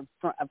or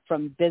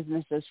from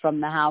businesses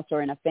from the house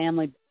or in a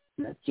family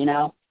business,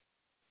 The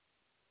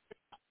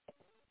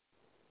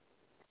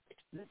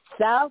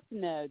South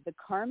Node, the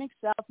karmic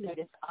South Node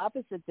is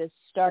opposite this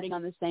starting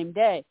on the same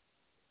day,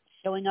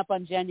 showing up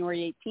on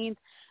January 18th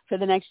for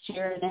the next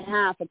year and a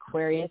half,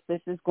 Aquarius.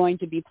 This is going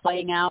to be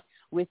playing out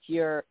with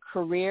your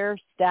career,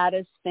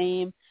 status,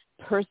 fame,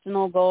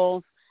 personal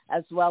goals,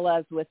 as well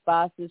as with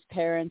bosses,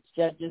 parents,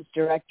 judges,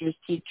 directors,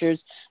 teachers,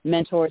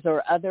 mentors,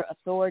 or other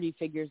authority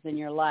figures in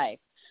your life.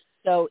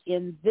 So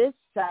in this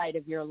side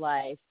of your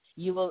life,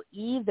 you will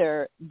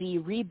either be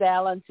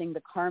rebalancing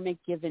the karmic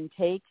give and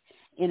take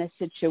in a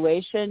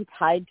situation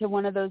tied to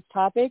one of those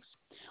topics,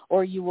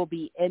 or you will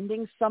be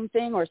ending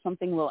something or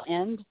something will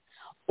end,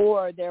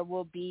 or there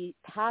will be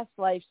past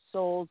life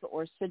souls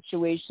or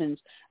situations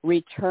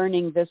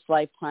returning this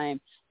lifetime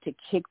to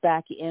kick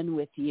back in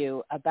with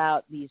you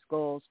about these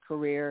goals,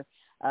 career,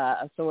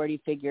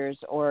 authority figures,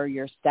 or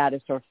your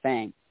status or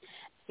fame.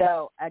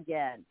 So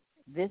again,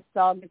 this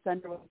all gets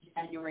underway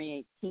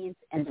January 18th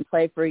and to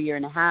play for a year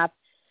and a half.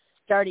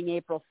 Starting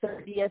April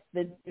 30th,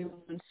 the new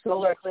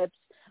solar eclipse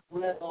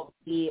will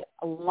be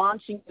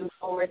launching you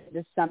forward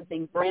into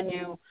something brand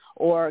new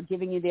or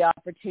giving you the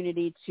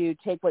opportunity to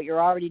take what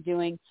you're already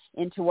doing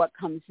into what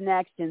comes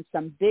next in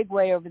some big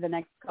way over the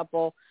next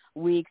couple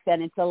weeks.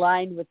 And it's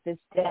aligned with this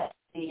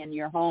destiny in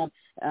your home,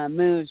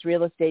 moves,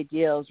 real estate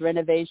deals,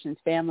 renovations,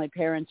 family,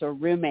 parents, or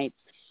roommates.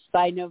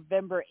 By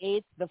November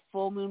 8th, the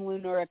full moon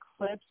lunar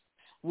eclipse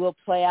will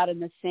play out in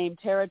the same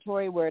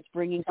territory where it's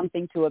bringing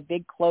something to a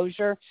big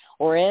closure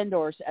or end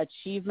or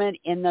achievement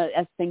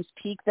as things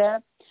peak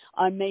there.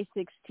 On May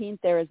 16th,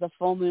 there is a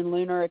full moon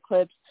lunar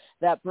eclipse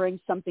that brings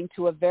something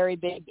to a very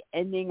big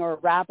ending or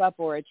wrap up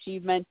or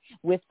achievement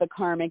with the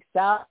karmic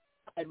south,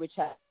 which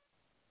has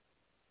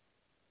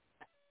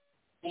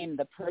name,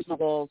 the personal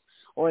goals,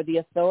 or the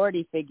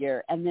authority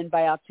figure. And then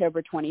by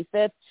October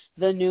 25th,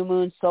 the new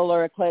moon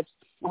solar eclipse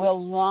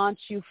will launch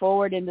you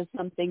forward into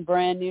something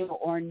brand new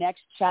or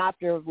next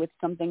chapter with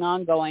something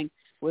ongoing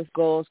with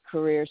goals,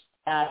 career,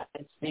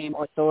 status, name,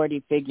 or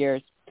authority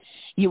figures.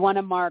 You want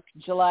to mark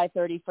July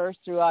 31st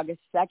through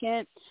August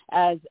 2nd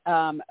as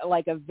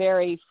like a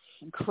very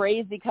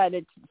crazy kind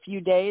of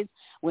few days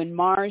when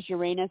Mars,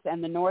 Uranus,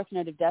 and the North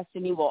Node of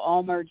Destiny will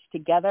all merge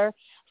together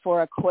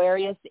for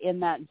Aquarius in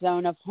that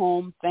zone of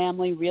home,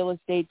 family, real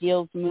estate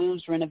deals,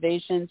 moves,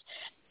 renovations,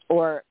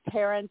 or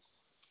parents.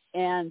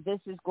 And this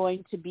is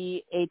going to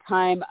be a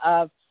time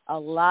of a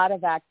lot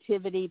of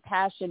activity,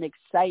 passion,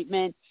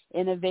 excitement,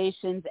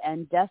 innovations,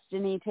 and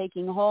destiny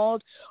taking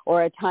hold,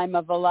 or a time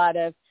of a lot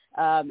of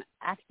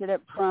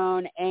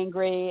accident-prone,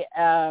 angry,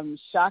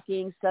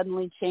 shocking,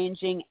 suddenly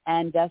changing,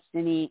 and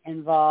destiny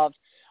involved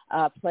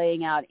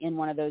playing out in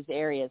one of those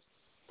areas.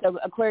 So,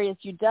 Aquarius,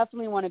 you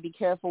definitely want to be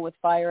careful with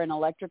fire and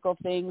electrical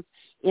things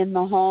in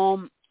the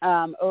home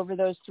over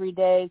those 3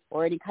 days,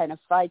 or any kind of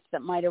fights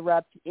that might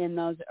erupt in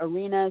those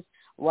arenas.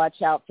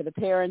 Watch out for the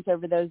parents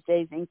over those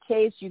days in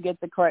case you get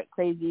the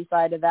crazy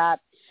side of that.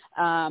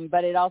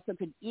 But it also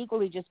could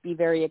equally just be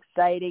very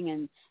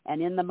exciting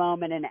and in the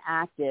moment and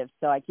active.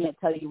 So I can't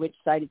tell you which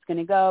side it's going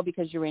to go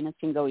because Uranus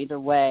can go either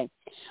way.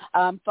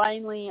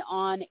 Finally,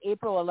 on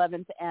April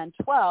 11th and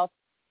 12th,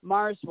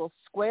 Mars will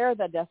square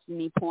the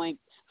destiny point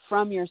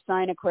from your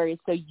sign, Aquarius.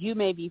 So you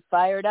may be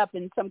fired up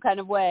in some kind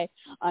of way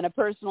on a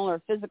personal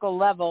or physical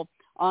level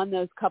on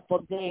those couple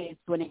of days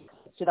when it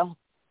comes to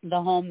the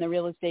home, the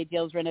real estate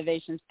deals,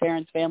 renovations,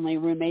 parents, family,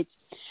 roommates,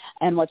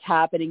 and what's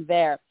happening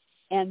there.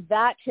 And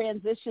that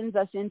transitions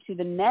us into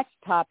the next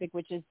topic,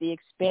 which is the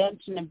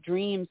expansion of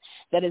dreams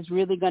that is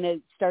really going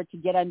to start to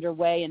get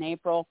underway in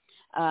April,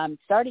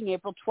 starting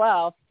April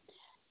 12th.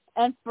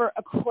 And for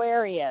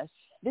Aquarius,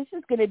 this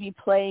is going to be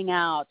playing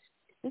out.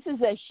 This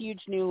is a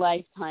huge new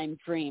lifetime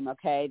dream,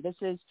 okay? This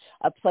is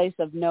a place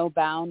of no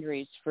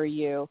boundaries for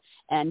you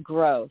and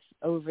growth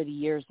over the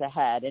years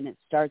ahead, and it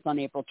starts on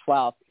April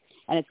 12th.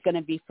 And it's going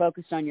to be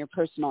focused on your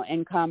personal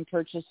income,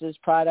 purchases,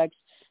 products,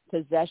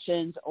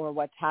 possessions, or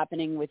what's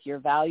happening with your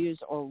values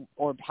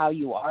or how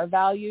you are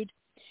valued.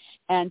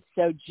 And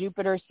so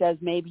Jupiter says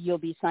maybe you'll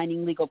be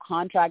signing legal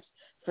contracts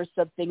for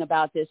something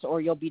about this,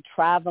 or you'll be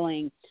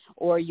traveling,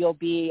 or you'll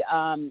be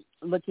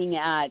looking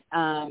at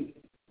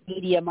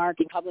media,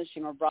 marketing,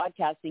 publishing, or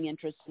broadcasting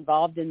interests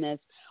involved in this,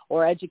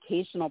 or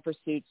educational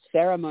pursuits,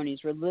 ceremonies,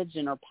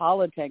 religion, or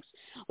politics,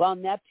 while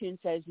Neptune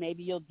says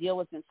maybe you'll deal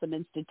with some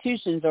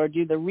institutions or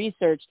do the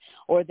research,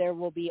 or there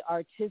will be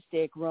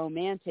artistic,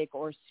 romantic,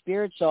 or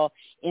spiritual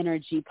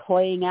energy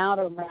playing out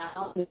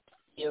around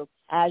you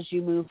as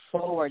you move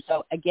forward.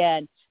 So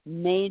again,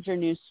 major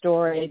new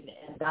story,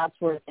 and that's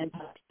where it's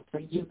impacting for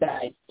you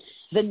guys.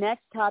 The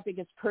next topic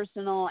is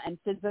personal and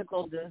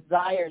physical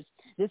desires.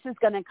 This is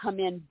going to come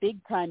in big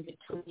time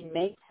between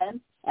May 10th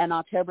and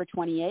October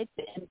 28th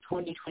in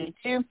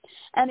 2022,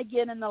 and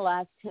again in the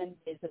last 10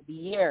 days of the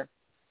year.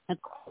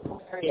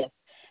 Aquarius,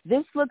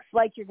 this looks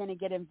like you're going to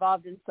get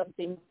involved in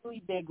something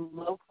really big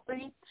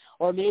locally,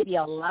 or maybe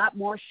a lot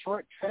more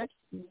short trips,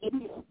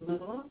 maybe a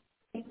move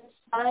this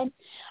time,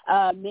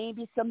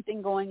 maybe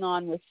something going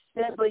on with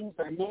siblings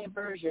or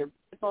neighbors, your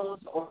peoples,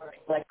 or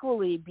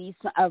likely be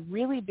a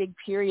really big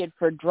period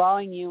for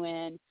drawing you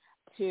in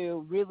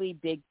to really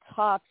big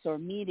talks or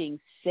meetings,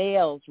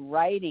 sales,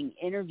 writing,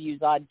 interviews,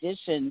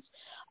 auditions,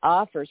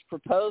 offers,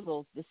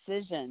 proposals,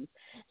 decisions.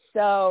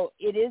 So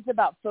it is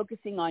about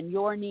focusing on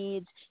your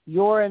needs,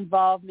 your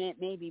involvement,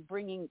 maybe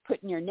putting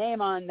your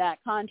name on that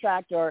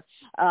contract, or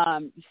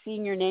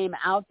seeing your name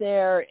out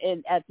there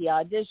at the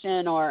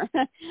audition, or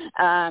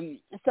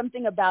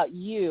something about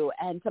you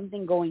and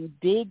something going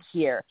big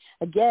here.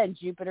 Again,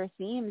 Jupiter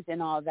themes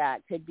and all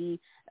that could be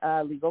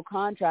legal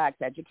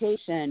contracts,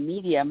 education,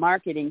 media,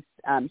 marketing,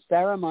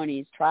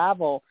 ceremonies,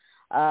 travel,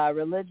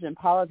 religion,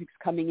 politics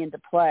coming into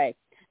play,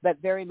 but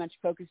very much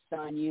focused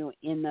on you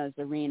in those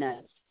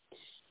arenas.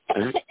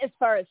 As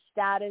far as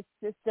status,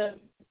 system,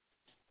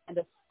 and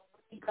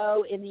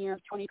go in the year of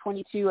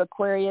 2022,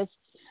 Aquarius,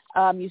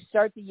 you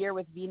start the year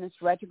with Venus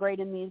retrograde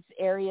in these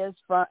areas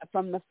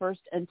from the 1st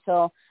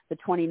until the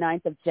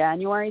 29th of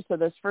January. So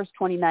those first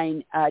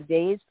 29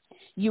 days,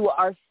 you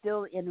are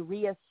still in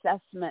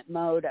reassessment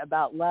mode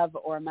about love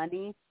or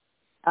money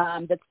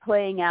that's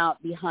playing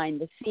out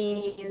behind the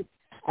scenes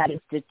at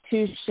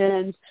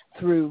institutions,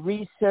 through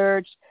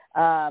research,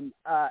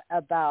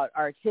 about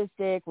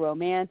artistic,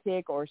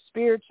 romantic, or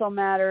spiritual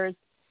matters,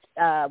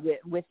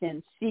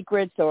 within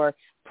secrets or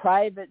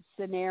private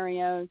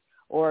scenarios,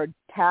 or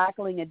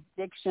tackling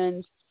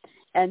addictions.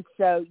 And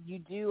so you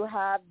do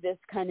have this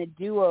kind of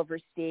do-over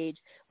stage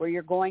where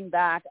you're going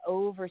back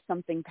over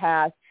something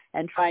past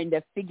and trying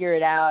to figure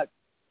it out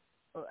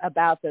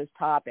about those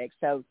topics.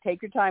 So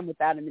take your time with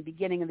that in the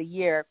beginning of the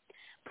year.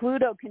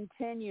 Pluto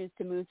continues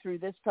to move through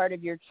this part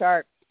of your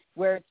chart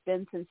where it's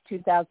been since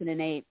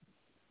 2008,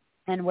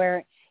 and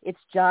where its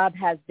job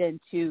has been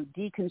to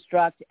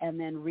deconstruct and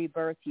then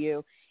rebirth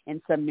you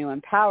in some new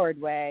empowered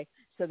way.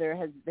 So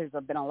there's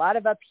been a lot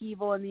of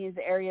upheaval in these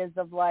areas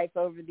of life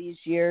over these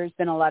years,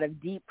 been a lot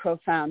of deep,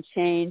 profound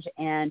change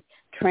and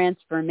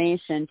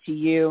transformation to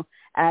you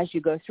as you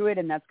go through it,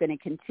 and that's going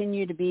to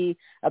continue to be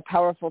a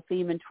powerful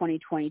theme in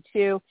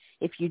 2022.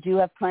 If you do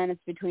have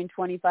planets between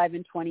 25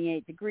 and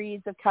 28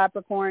 degrees of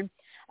Capricorn,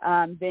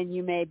 then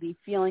you may be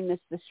feeling this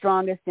the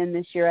strongest in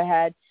this year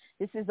ahead.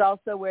 This is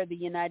also where the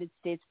United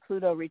States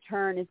Pluto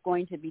return is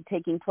going to be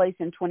taking place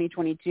in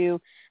 2022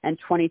 and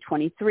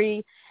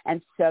 2023.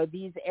 And so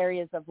these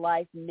areas of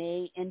life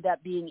may end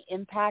up being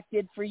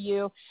impacted for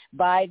you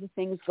by the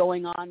things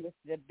going on with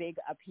the big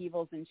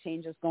upheavals and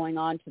changes going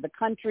on to the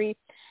country.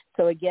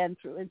 So again,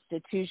 through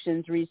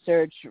institutions,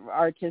 research,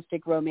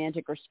 artistic,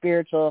 romantic, or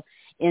spiritual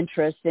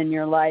interests in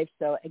your life.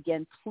 So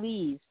again,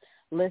 please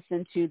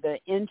listen to the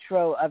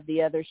intro of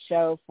the other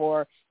show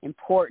for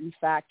important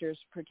factors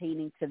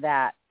pertaining to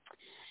that.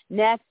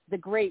 Next, the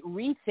great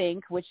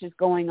rethink, which is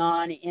going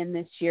on in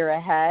this year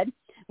ahead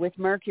with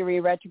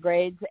Mercury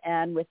retrogrades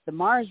and with the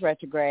Mars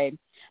retrograde.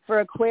 For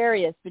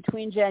Aquarius,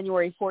 between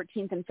January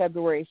 14th and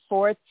February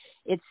 4th,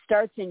 it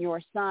starts in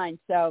your sign.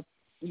 So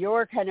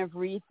you're kind of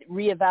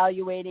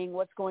reevaluating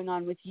what's going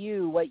on with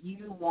you, what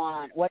you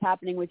want, what's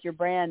happening with your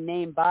brand,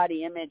 name,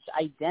 body, image,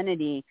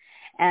 identity,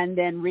 and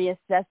then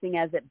reassessing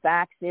as it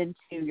backs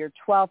into your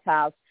 12th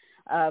house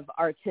of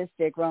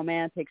artistic,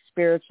 romantic,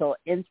 spiritual,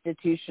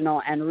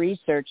 institutional, and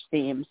research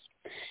themes.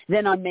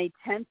 Then on May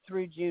 10th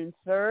through June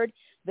 3rd,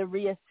 the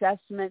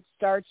reassessment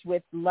starts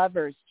with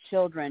lovers,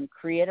 children,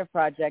 creative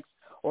projects,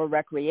 or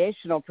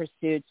recreational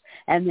pursuits,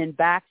 and then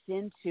backs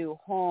into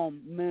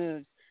home,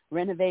 moves,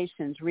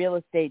 renovations, real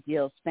estate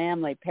deals,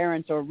 family,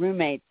 parents, or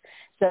roommates.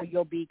 So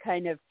you'll be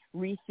kind of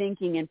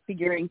rethinking and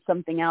figuring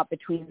something out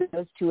between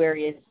those two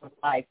areas of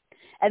life.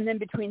 And then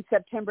between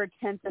September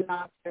 10th and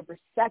October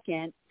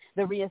 2nd,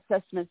 the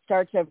reassessment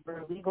starts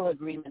over legal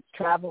agreements,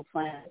 travel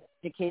plans,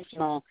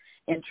 educational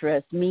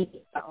interests, media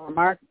or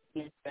marketing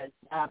interests,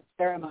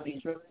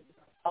 ceremonies, religious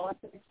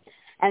politics,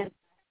 and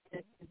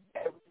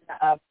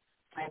of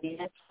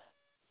financial,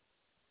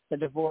 the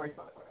divorce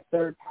or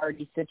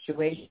third-party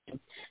situation.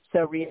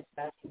 So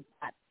reassessing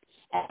that.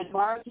 And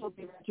Mars will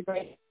be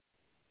retrograde.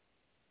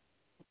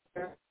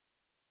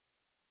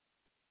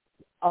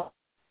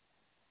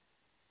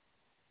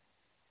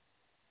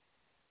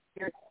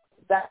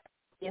 That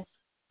is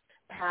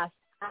past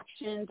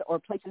actions or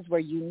places where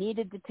you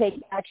needed to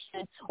take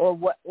action, or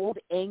what old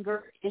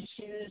anger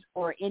issues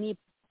or any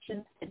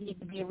actions that need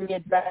to be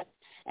readdressed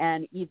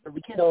and either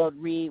rekindled,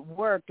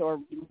 reworked, or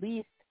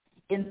released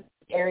in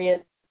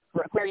areas.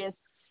 For Aquarius,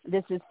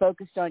 this is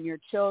focused on your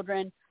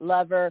children,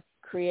 lover,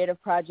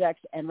 creative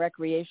projects, and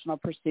recreational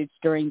pursuits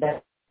during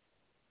that.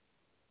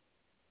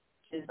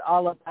 Is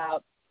all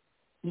about,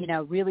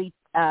 really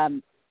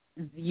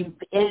you've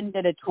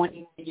ended a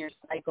 20-year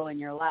cycle in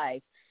your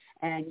life,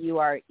 and you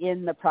are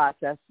in the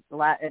process,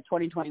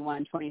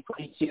 2021,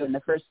 2022, and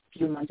the first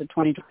few months of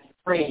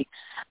 2023,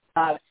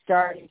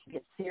 starting to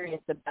get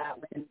serious about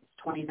what this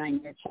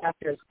 29-year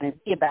chapter is going to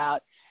be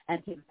about.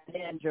 And to that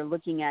end, you're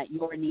looking at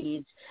your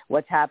needs,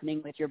 what's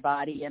happening with your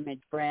body,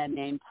 image, brand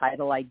name,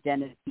 title,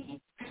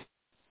 identity,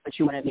 what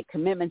you want to make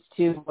commitments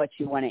to, what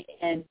you want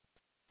to end,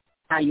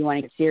 how you want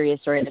to get serious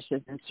or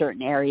ambitious in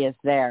certain areas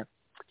there.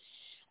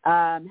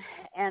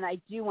 And I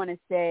do want to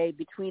say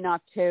between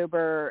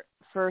October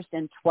 1st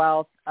and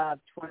 12th of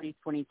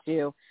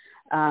 2022,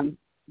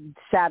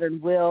 Saturn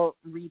will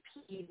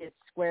repeat its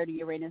square to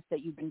Uranus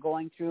that you've been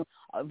going through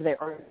over the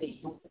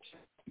early.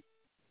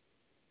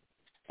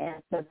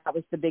 And so that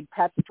was the big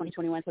pep of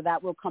 2021. So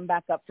that will come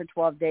back up for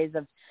 12 days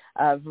of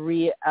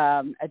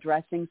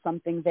addressing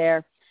something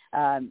there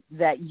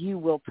that you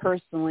will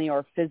personally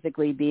or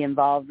physically be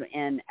involved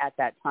in at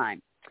that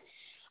time.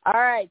 All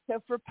right,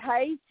 so for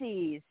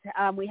Pisces,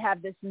 we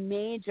have this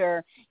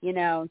major,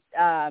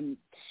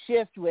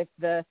 shift with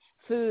the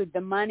food,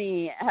 the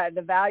money,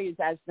 the values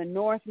as the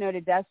North Node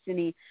of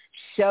Destiny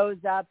shows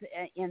up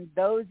in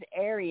those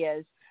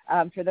areas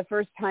for the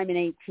first time in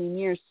 18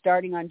 years,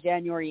 starting on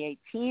January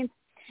 18th.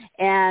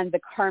 And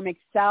the karmic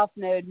South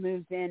Node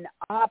moves in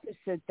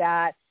opposite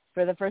that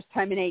for the first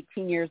time in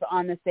 18 years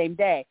on the same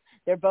day.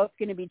 They're both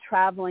going to be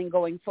traveling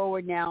going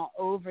forward now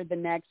over the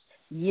next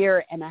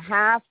year and a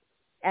half.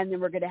 And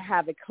then we're going to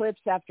have eclipse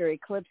after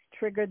eclipse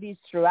trigger these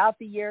throughout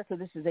the year. So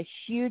this is a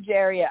huge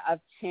area of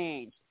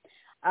change.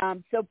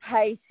 So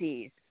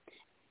Pisces,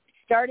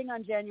 starting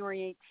on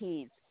January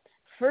 18th,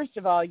 first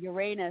of all,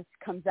 Uranus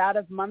comes out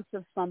of months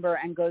of slumber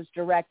and goes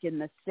direct in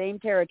the same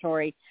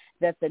territory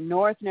that the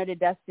North Node of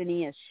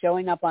Destiny is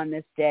showing up on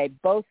this day.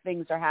 Both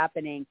things are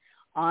happening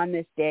on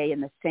this day in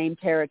the same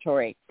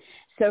territory.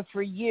 So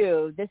for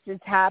you, this is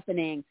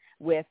happening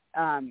with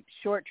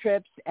short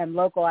trips and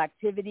local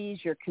activities,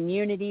 your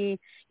community,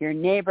 your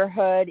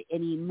neighborhood,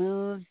 any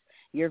moves,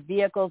 your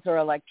vehicles or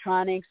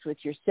electronics with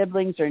your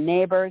siblings or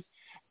neighbors,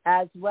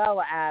 as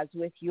well as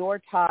with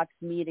your talks,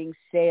 meetings,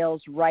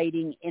 sales,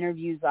 writing,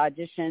 interviews,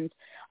 auditions,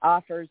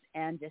 offers,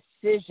 and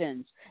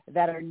decisions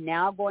that are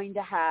now going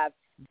to have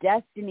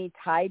destiny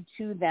tied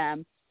to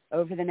them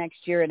over the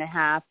next year and a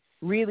half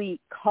really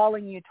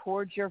calling you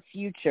towards your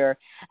future,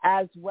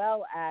 as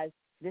well as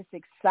this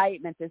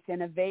excitement, this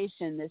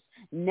innovation, this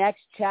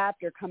next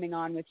chapter coming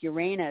on with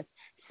Uranus,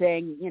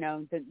 saying,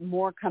 the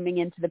more coming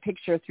into the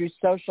picture through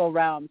social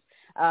realms,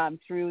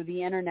 through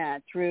the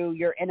internet, through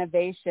your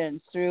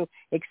innovations, through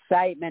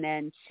excitement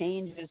and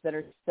changes that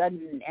are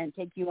sudden and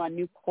take you on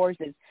new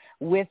courses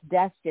with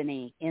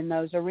destiny in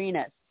those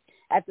arenas.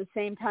 At the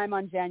same time,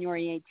 on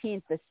January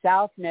 18th, the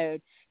South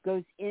Node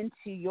goes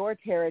into your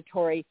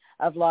territory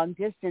of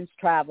long-distance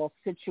travel,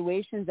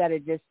 situations at a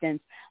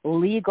distance,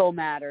 legal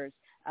matters,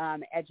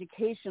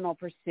 educational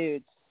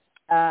pursuits,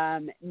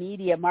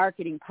 media,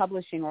 marketing,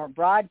 publishing, or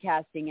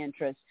broadcasting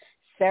interests,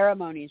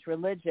 ceremonies,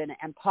 religion,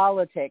 and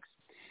politics.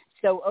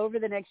 So over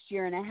the next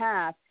year and a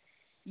half,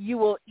 you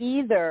will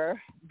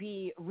either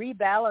be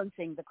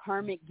rebalancing the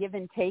karmic give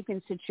and take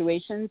in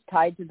situations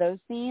tied to those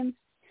themes,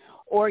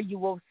 or you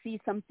will see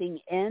something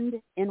end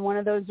in one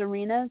of those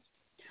arenas,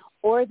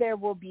 or there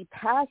will be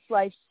past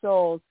life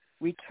souls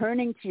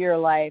returning to your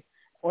life,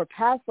 or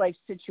past life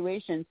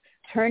situations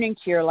turning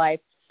to your life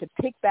to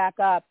pick back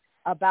up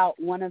about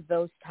one of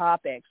those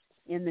topics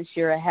in this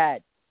year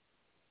ahead.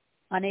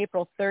 On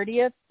April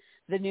 30th,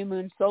 the new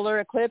moon solar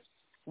eclipse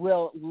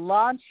will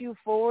launch you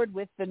forward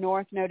with the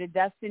North Node of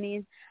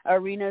Destiny,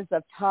 arenas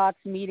of talks,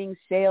 meetings,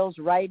 sales,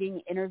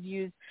 writing,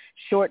 interviews,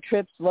 short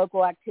trips,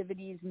 local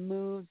activities,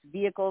 moves,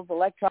 vehicles,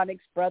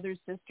 electronics, brothers,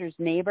 sisters,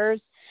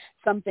 neighbors,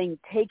 something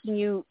taking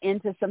you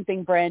into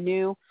something brand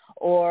new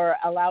or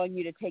allowing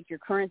you to take your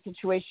current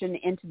situation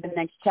into the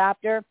next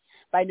chapter.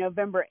 By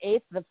November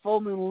 8th, the full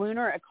moon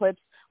lunar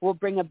eclipse will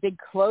bring a big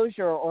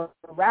closure or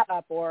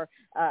wrap-up or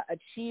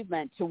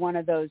achievement to one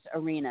of those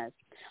arenas.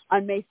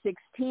 On May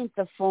 16th,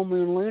 the full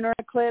moon lunar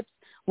eclipse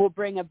will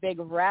bring a big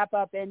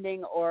wrap-up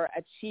ending or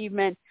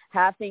achievement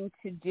having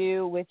to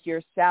do with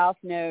your South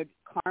Node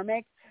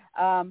karmic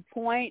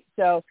point.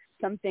 So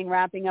something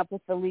wrapping up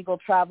with the legal,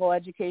 travel,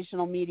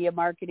 educational, media,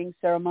 marketing,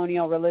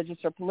 ceremonial, religious,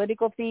 or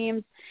political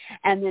themes.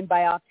 And then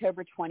by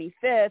October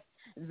 25th,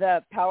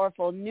 the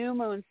powerful new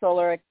moon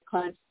solar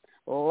eclipse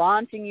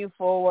launching you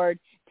forward,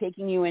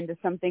 taking you into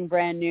something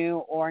brand new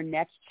or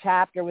next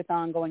chapter with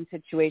ongoing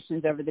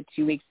situations over the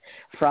 2 weeks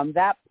from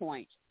that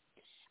point.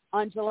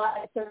 On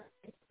July 3rd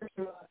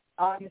through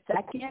August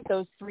 2nd,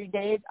 those 3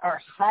 days are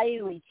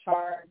highly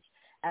charged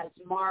as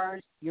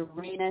Mars,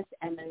 Uranus,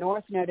 and the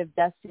North Node of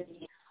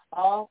Destiny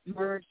all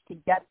merge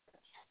together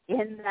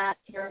in that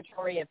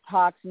territory of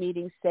talks,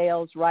 meetings,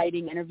 sales,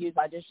 writing, interviews,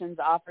 auditions,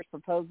 offers,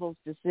 proposals,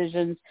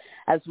 decisions,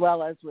 as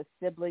well as with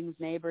siblings,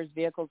 neighbors,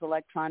 vehicles,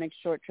 electronics,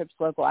 short trips,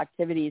 local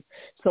activities.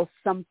 So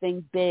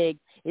something big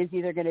is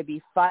either going to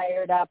be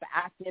fired up,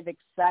 active,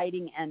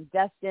 exciting, and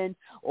destined,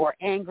 or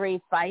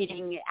angry,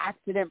 fighting,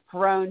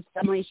 accident-prone,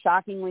 suddenly,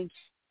 shockingly.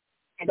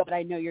 But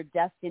I know your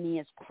destiny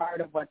is part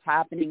of what's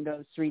happening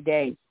those 3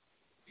 days.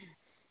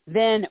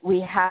 Then we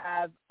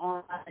have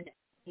on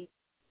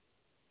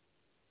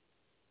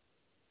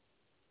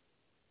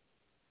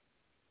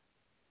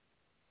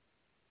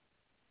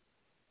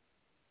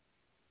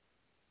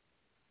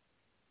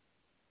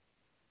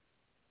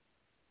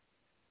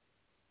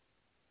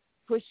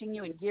pushing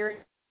you and gearing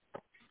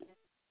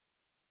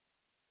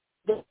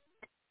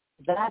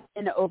that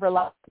in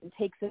overlap and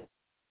takes us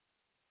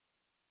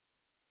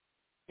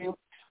to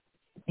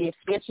the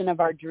expansion of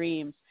our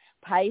dreams.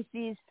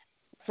 Pisces,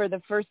 for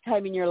the first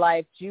time in your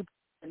life, Jupiter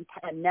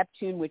and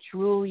Neptune, which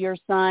rule your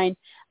sign,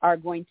 are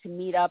going to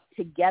meet up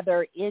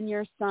together in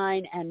your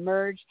sign and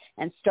merge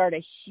and start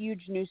a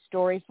huge new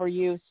story for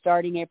you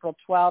starting April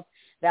 12th.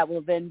 That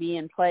will then be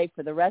in play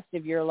for the rest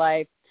of your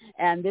life.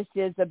 And this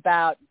is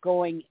about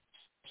going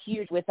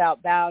huge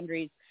without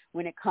boundaries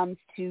when it comes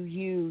to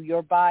you,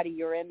 your body,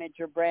 your image,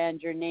 your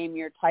brand, your name,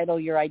 your title,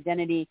 your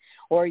identity,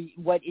 or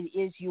what it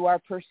is you are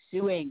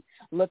pursuing.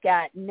 Look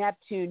at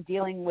Neptune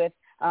dealing with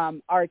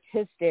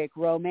artistic,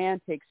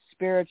 romantic,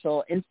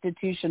 spiritual,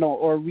 institutional,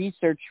 or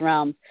research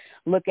realms.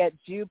 Look at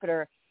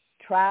Jupiter,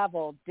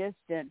 travel,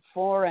 distant,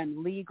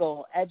 foreign,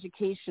 legal,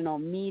 educational,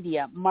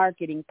 media,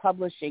 marketing,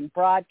 publishing,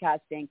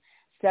 broadcasting,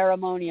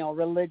 ceremonial,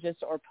 religious,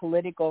 or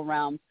political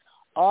realms.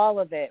 All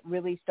of it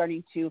really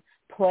starting to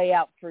play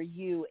out for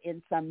you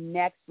in some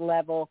next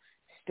level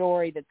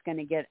story that's going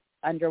to get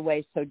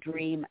underway. So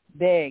dream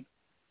big.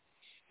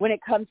 When it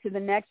comes to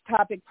the next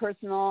topic,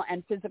 personal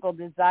and physical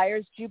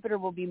desires, Jupiter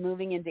will be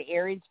moving into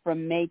Aries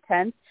from May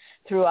 10th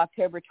through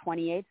October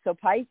 28th. So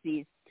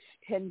Pisces,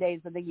 10 days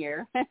of the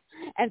year.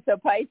 And so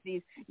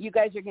Pisces, you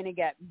guys are going to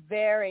get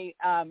very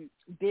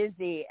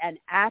busy and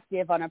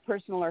active on a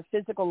personal or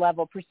physical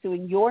level,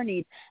 pursuing your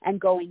needs and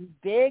going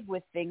big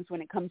with things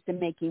when it comes to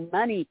making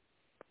money,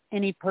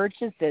 any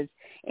purchases,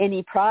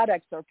 any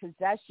products or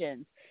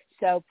possessions.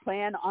 So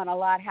plan on a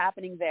lot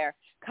happening there.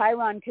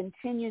 Chiron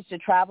continues to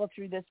travel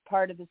through this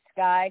part of the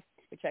sky,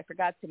 which I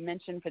forgot to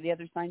mention for the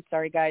other signs.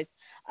 Sorry, guys.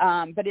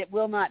 But it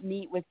will not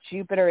meet with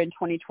Jupiter in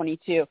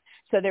 2022.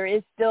 So there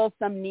is still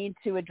some need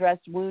to address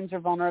wounds or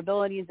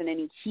vulnerabilities and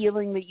any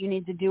healing that you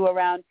need to do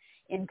around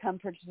income,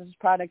 purchases,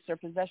 products, or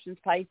possessions,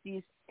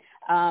 Pisces.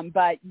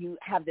 But you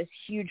have this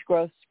huge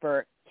growth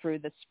spurt. through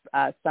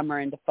the summer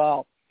into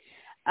fall.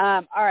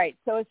 All right,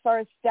 so as far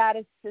as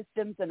status,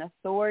 systems, and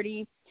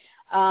authority,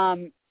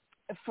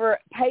 for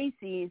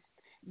Pisces,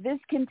 this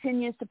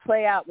continues to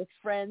play out with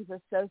friends,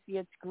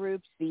 associates,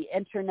 groups, the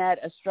internet,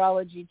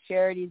 astrology,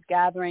 charities,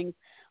 gatherings,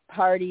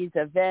 parties,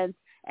 events,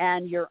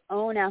 and your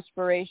own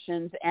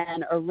aspirations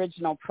and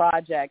original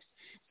projects.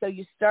 So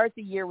you start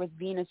the year with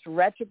Venus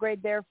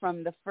retrograde there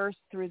from the 1st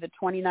through the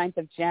 29th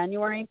of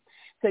January.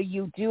 So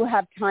you do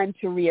have time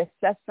to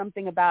reassess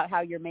something about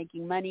how you're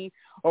making money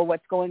or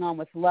what's going on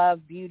with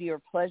love, beauty, or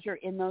pleasure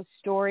in those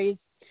stories.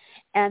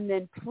 And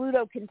then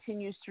Pluto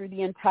continues through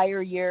the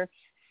entire year,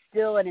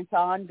 still in its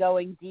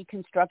ongoing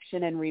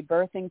deconstruction and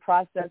rebirthing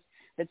process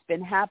that's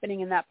been happening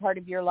in that part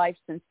of your life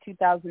since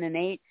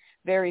 2008.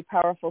 Very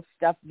powerful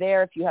stuff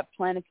there. If you have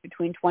planets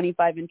between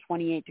 25 and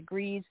 28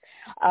 degrees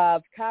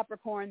of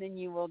Capricorn, then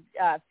you will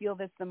feel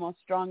this the most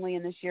strongly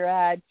in this year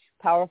ahead.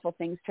 Powerful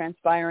things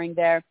transpiring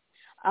there.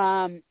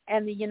 And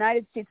the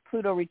United States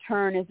Pluto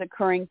return is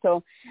occurring.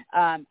 So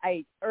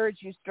I urge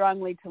you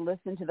strongly to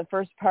listen to the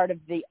first part of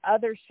the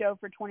other show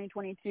for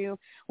 2022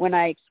 when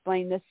I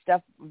explain this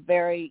stuff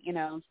very,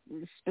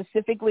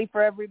 specifically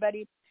for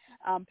everybody.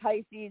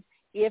 Pisces,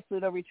 if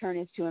Pluto return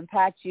is to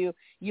impact you,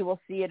 you will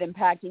see it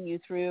impacting you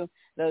through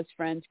those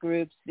friends,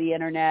 groups, the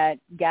internet,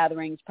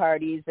 gatherings,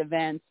 parties,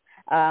 events,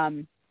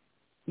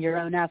 your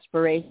own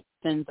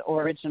aspirations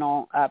or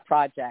original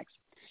projects.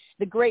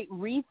 The great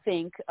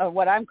rethink of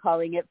what I'm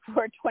calling it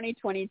for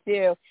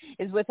 2022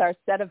 is with our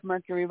set of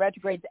Mercury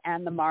retrogrades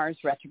and the Mars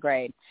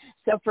retrograde.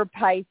 So for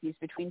Pisces,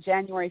 between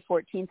January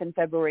 14th and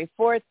February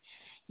 4th,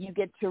 you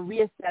get to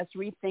reassess,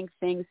 rethink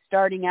things,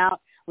 starting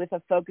out with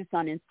a focus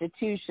on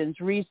institutions,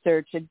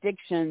 research,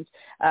 addictions,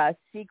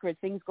 secrets,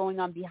 things going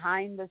on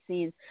behind the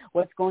scenes,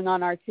 what's going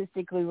on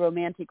artistically,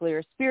 romantically,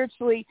 or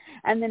spiritually,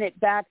 and then it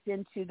backs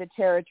into the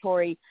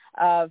territory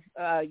of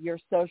your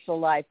social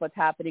life, what's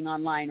happening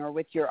online, or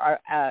with your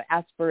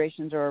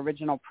aspirations or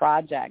original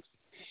projects.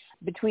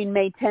 Between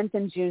May 10th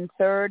and June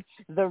 3rd,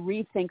 the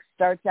rethink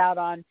starts out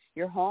on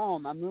your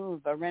home, a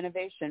move, a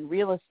renovation,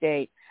 real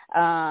estate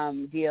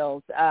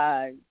deals,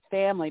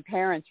 family,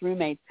 parents,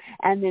 roommates,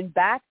 and then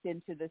backs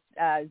into this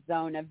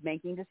zone of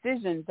making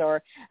decisions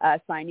or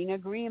signing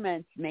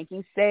agreements,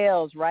 making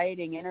sales,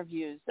 writing,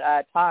 interviews,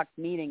 talks,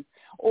 meetings,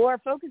 or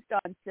focused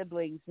on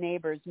siblings,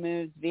 neighbors,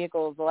 moves,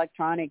 vehicles,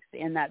 electronics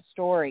in that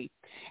story.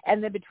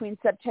 And then between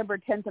September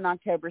 10th and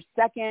October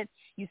 2nd,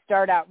 you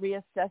start out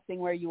reassessing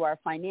where you are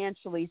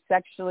financially,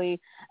 sexually,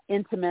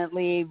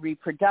 intimately,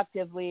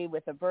 reproductively,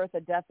 with a birth,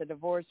 a death, a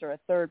divorce, or a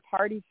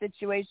third-party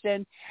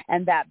situation,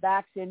 and that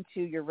backs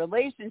into your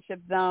relationship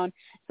zone.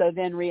 So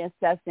then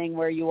reassessing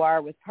where you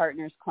are with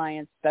partners,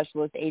 clients,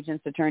 specialists,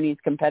 agents, attorneys,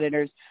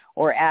 competitors,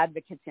 or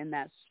advocates in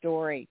that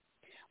story.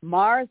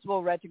 Mars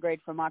will retrograde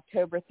from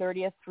October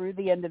 30th through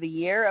the end of the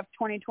year of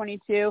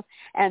 2022,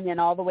 and then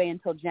all the way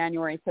until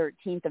January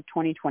 13th of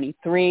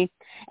 2023.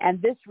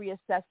 And this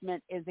reassessment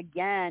is,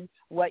 again,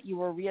 what you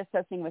were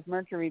reassessing with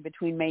Mercury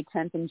between May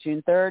 10th and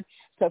June 3rd.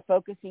 So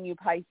focusing you,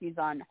 Pisces,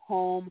 on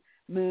home,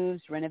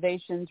 moves,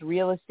 renovations,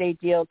 real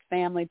estate deals,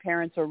 family,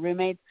 parents, or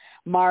roommates.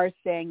 Mars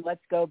saying, let's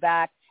go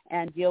back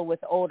and deal with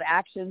old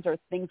actions or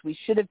things we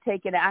should have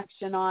taken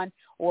action on,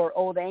 or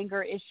old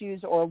anger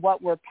issues, or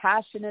what we're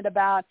passionate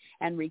about,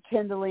 and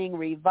rekindling,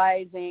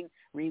 revising,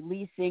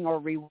 releasing, or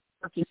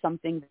reworking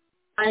something.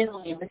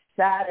 Finally, with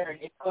Saturn,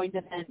 it's going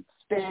to then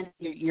spin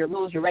your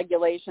rules, your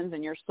regulations,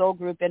 and your soul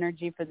group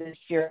energy for this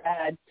year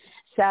ahead.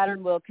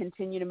 Saturn will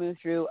continue to move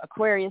through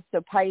Aquarius,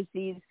 so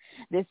Pisces,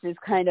 this is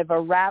kind of a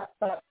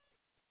wrap-up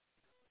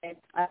at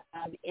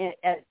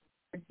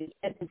the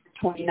end of the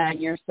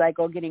 29-year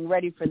cycle, getting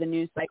ready for the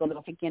new cycle that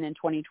will kick in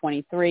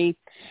 2023.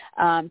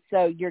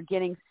 So you're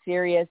getting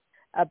serious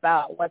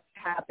about what's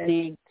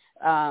happening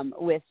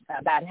with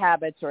bad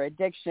habits or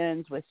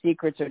addictions, with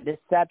secrets or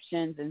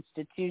deceptions,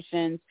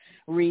 institutions,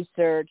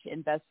 research,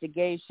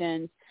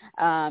 investigations,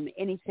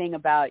 anything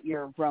about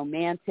your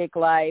romantic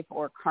life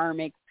or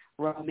karmic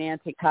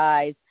romantic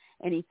ties,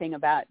 anything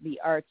about the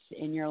arts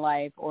in your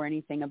life, or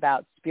anything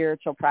about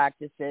spiritual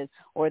practices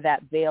or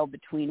that veil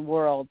between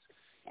worlds.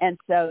 And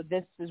so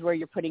this is where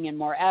you're putting in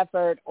more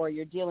effort, or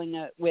you're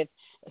dealing with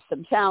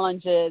some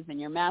challenges and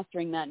you're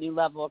mastering that new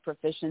level of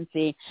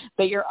proficiency,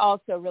 but you're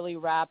also really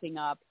wrapping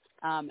up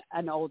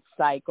an old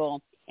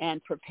cycle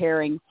and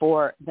preparing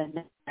for the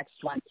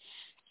next one.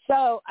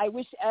 So I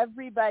wish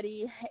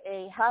everybody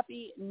a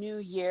happy new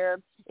year.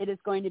 It is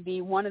going to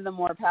be one of the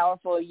more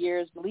powerful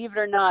years, believe it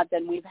or not,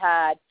 than we've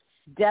had.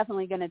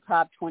 Definitely going to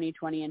top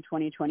 2020 and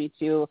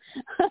 2022.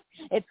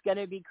 It's going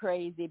to be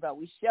crazy, but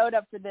we showed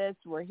up for this.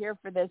 We're here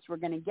for this. We're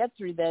going to get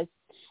through this.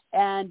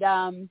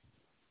 And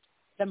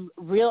some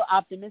real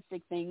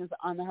optimistic things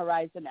on the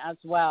horizon as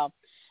well.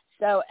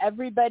 So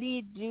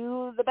everybody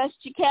do the best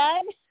you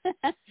can.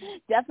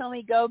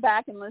 Definitely go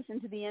back and listen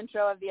to the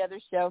intro of the other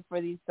show for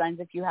these signs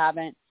if you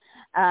haven't.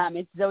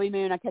 It's Zoe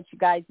Moon. I'll catch you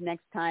guys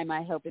next time.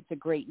 I hope it's a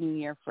great new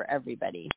year for everybody.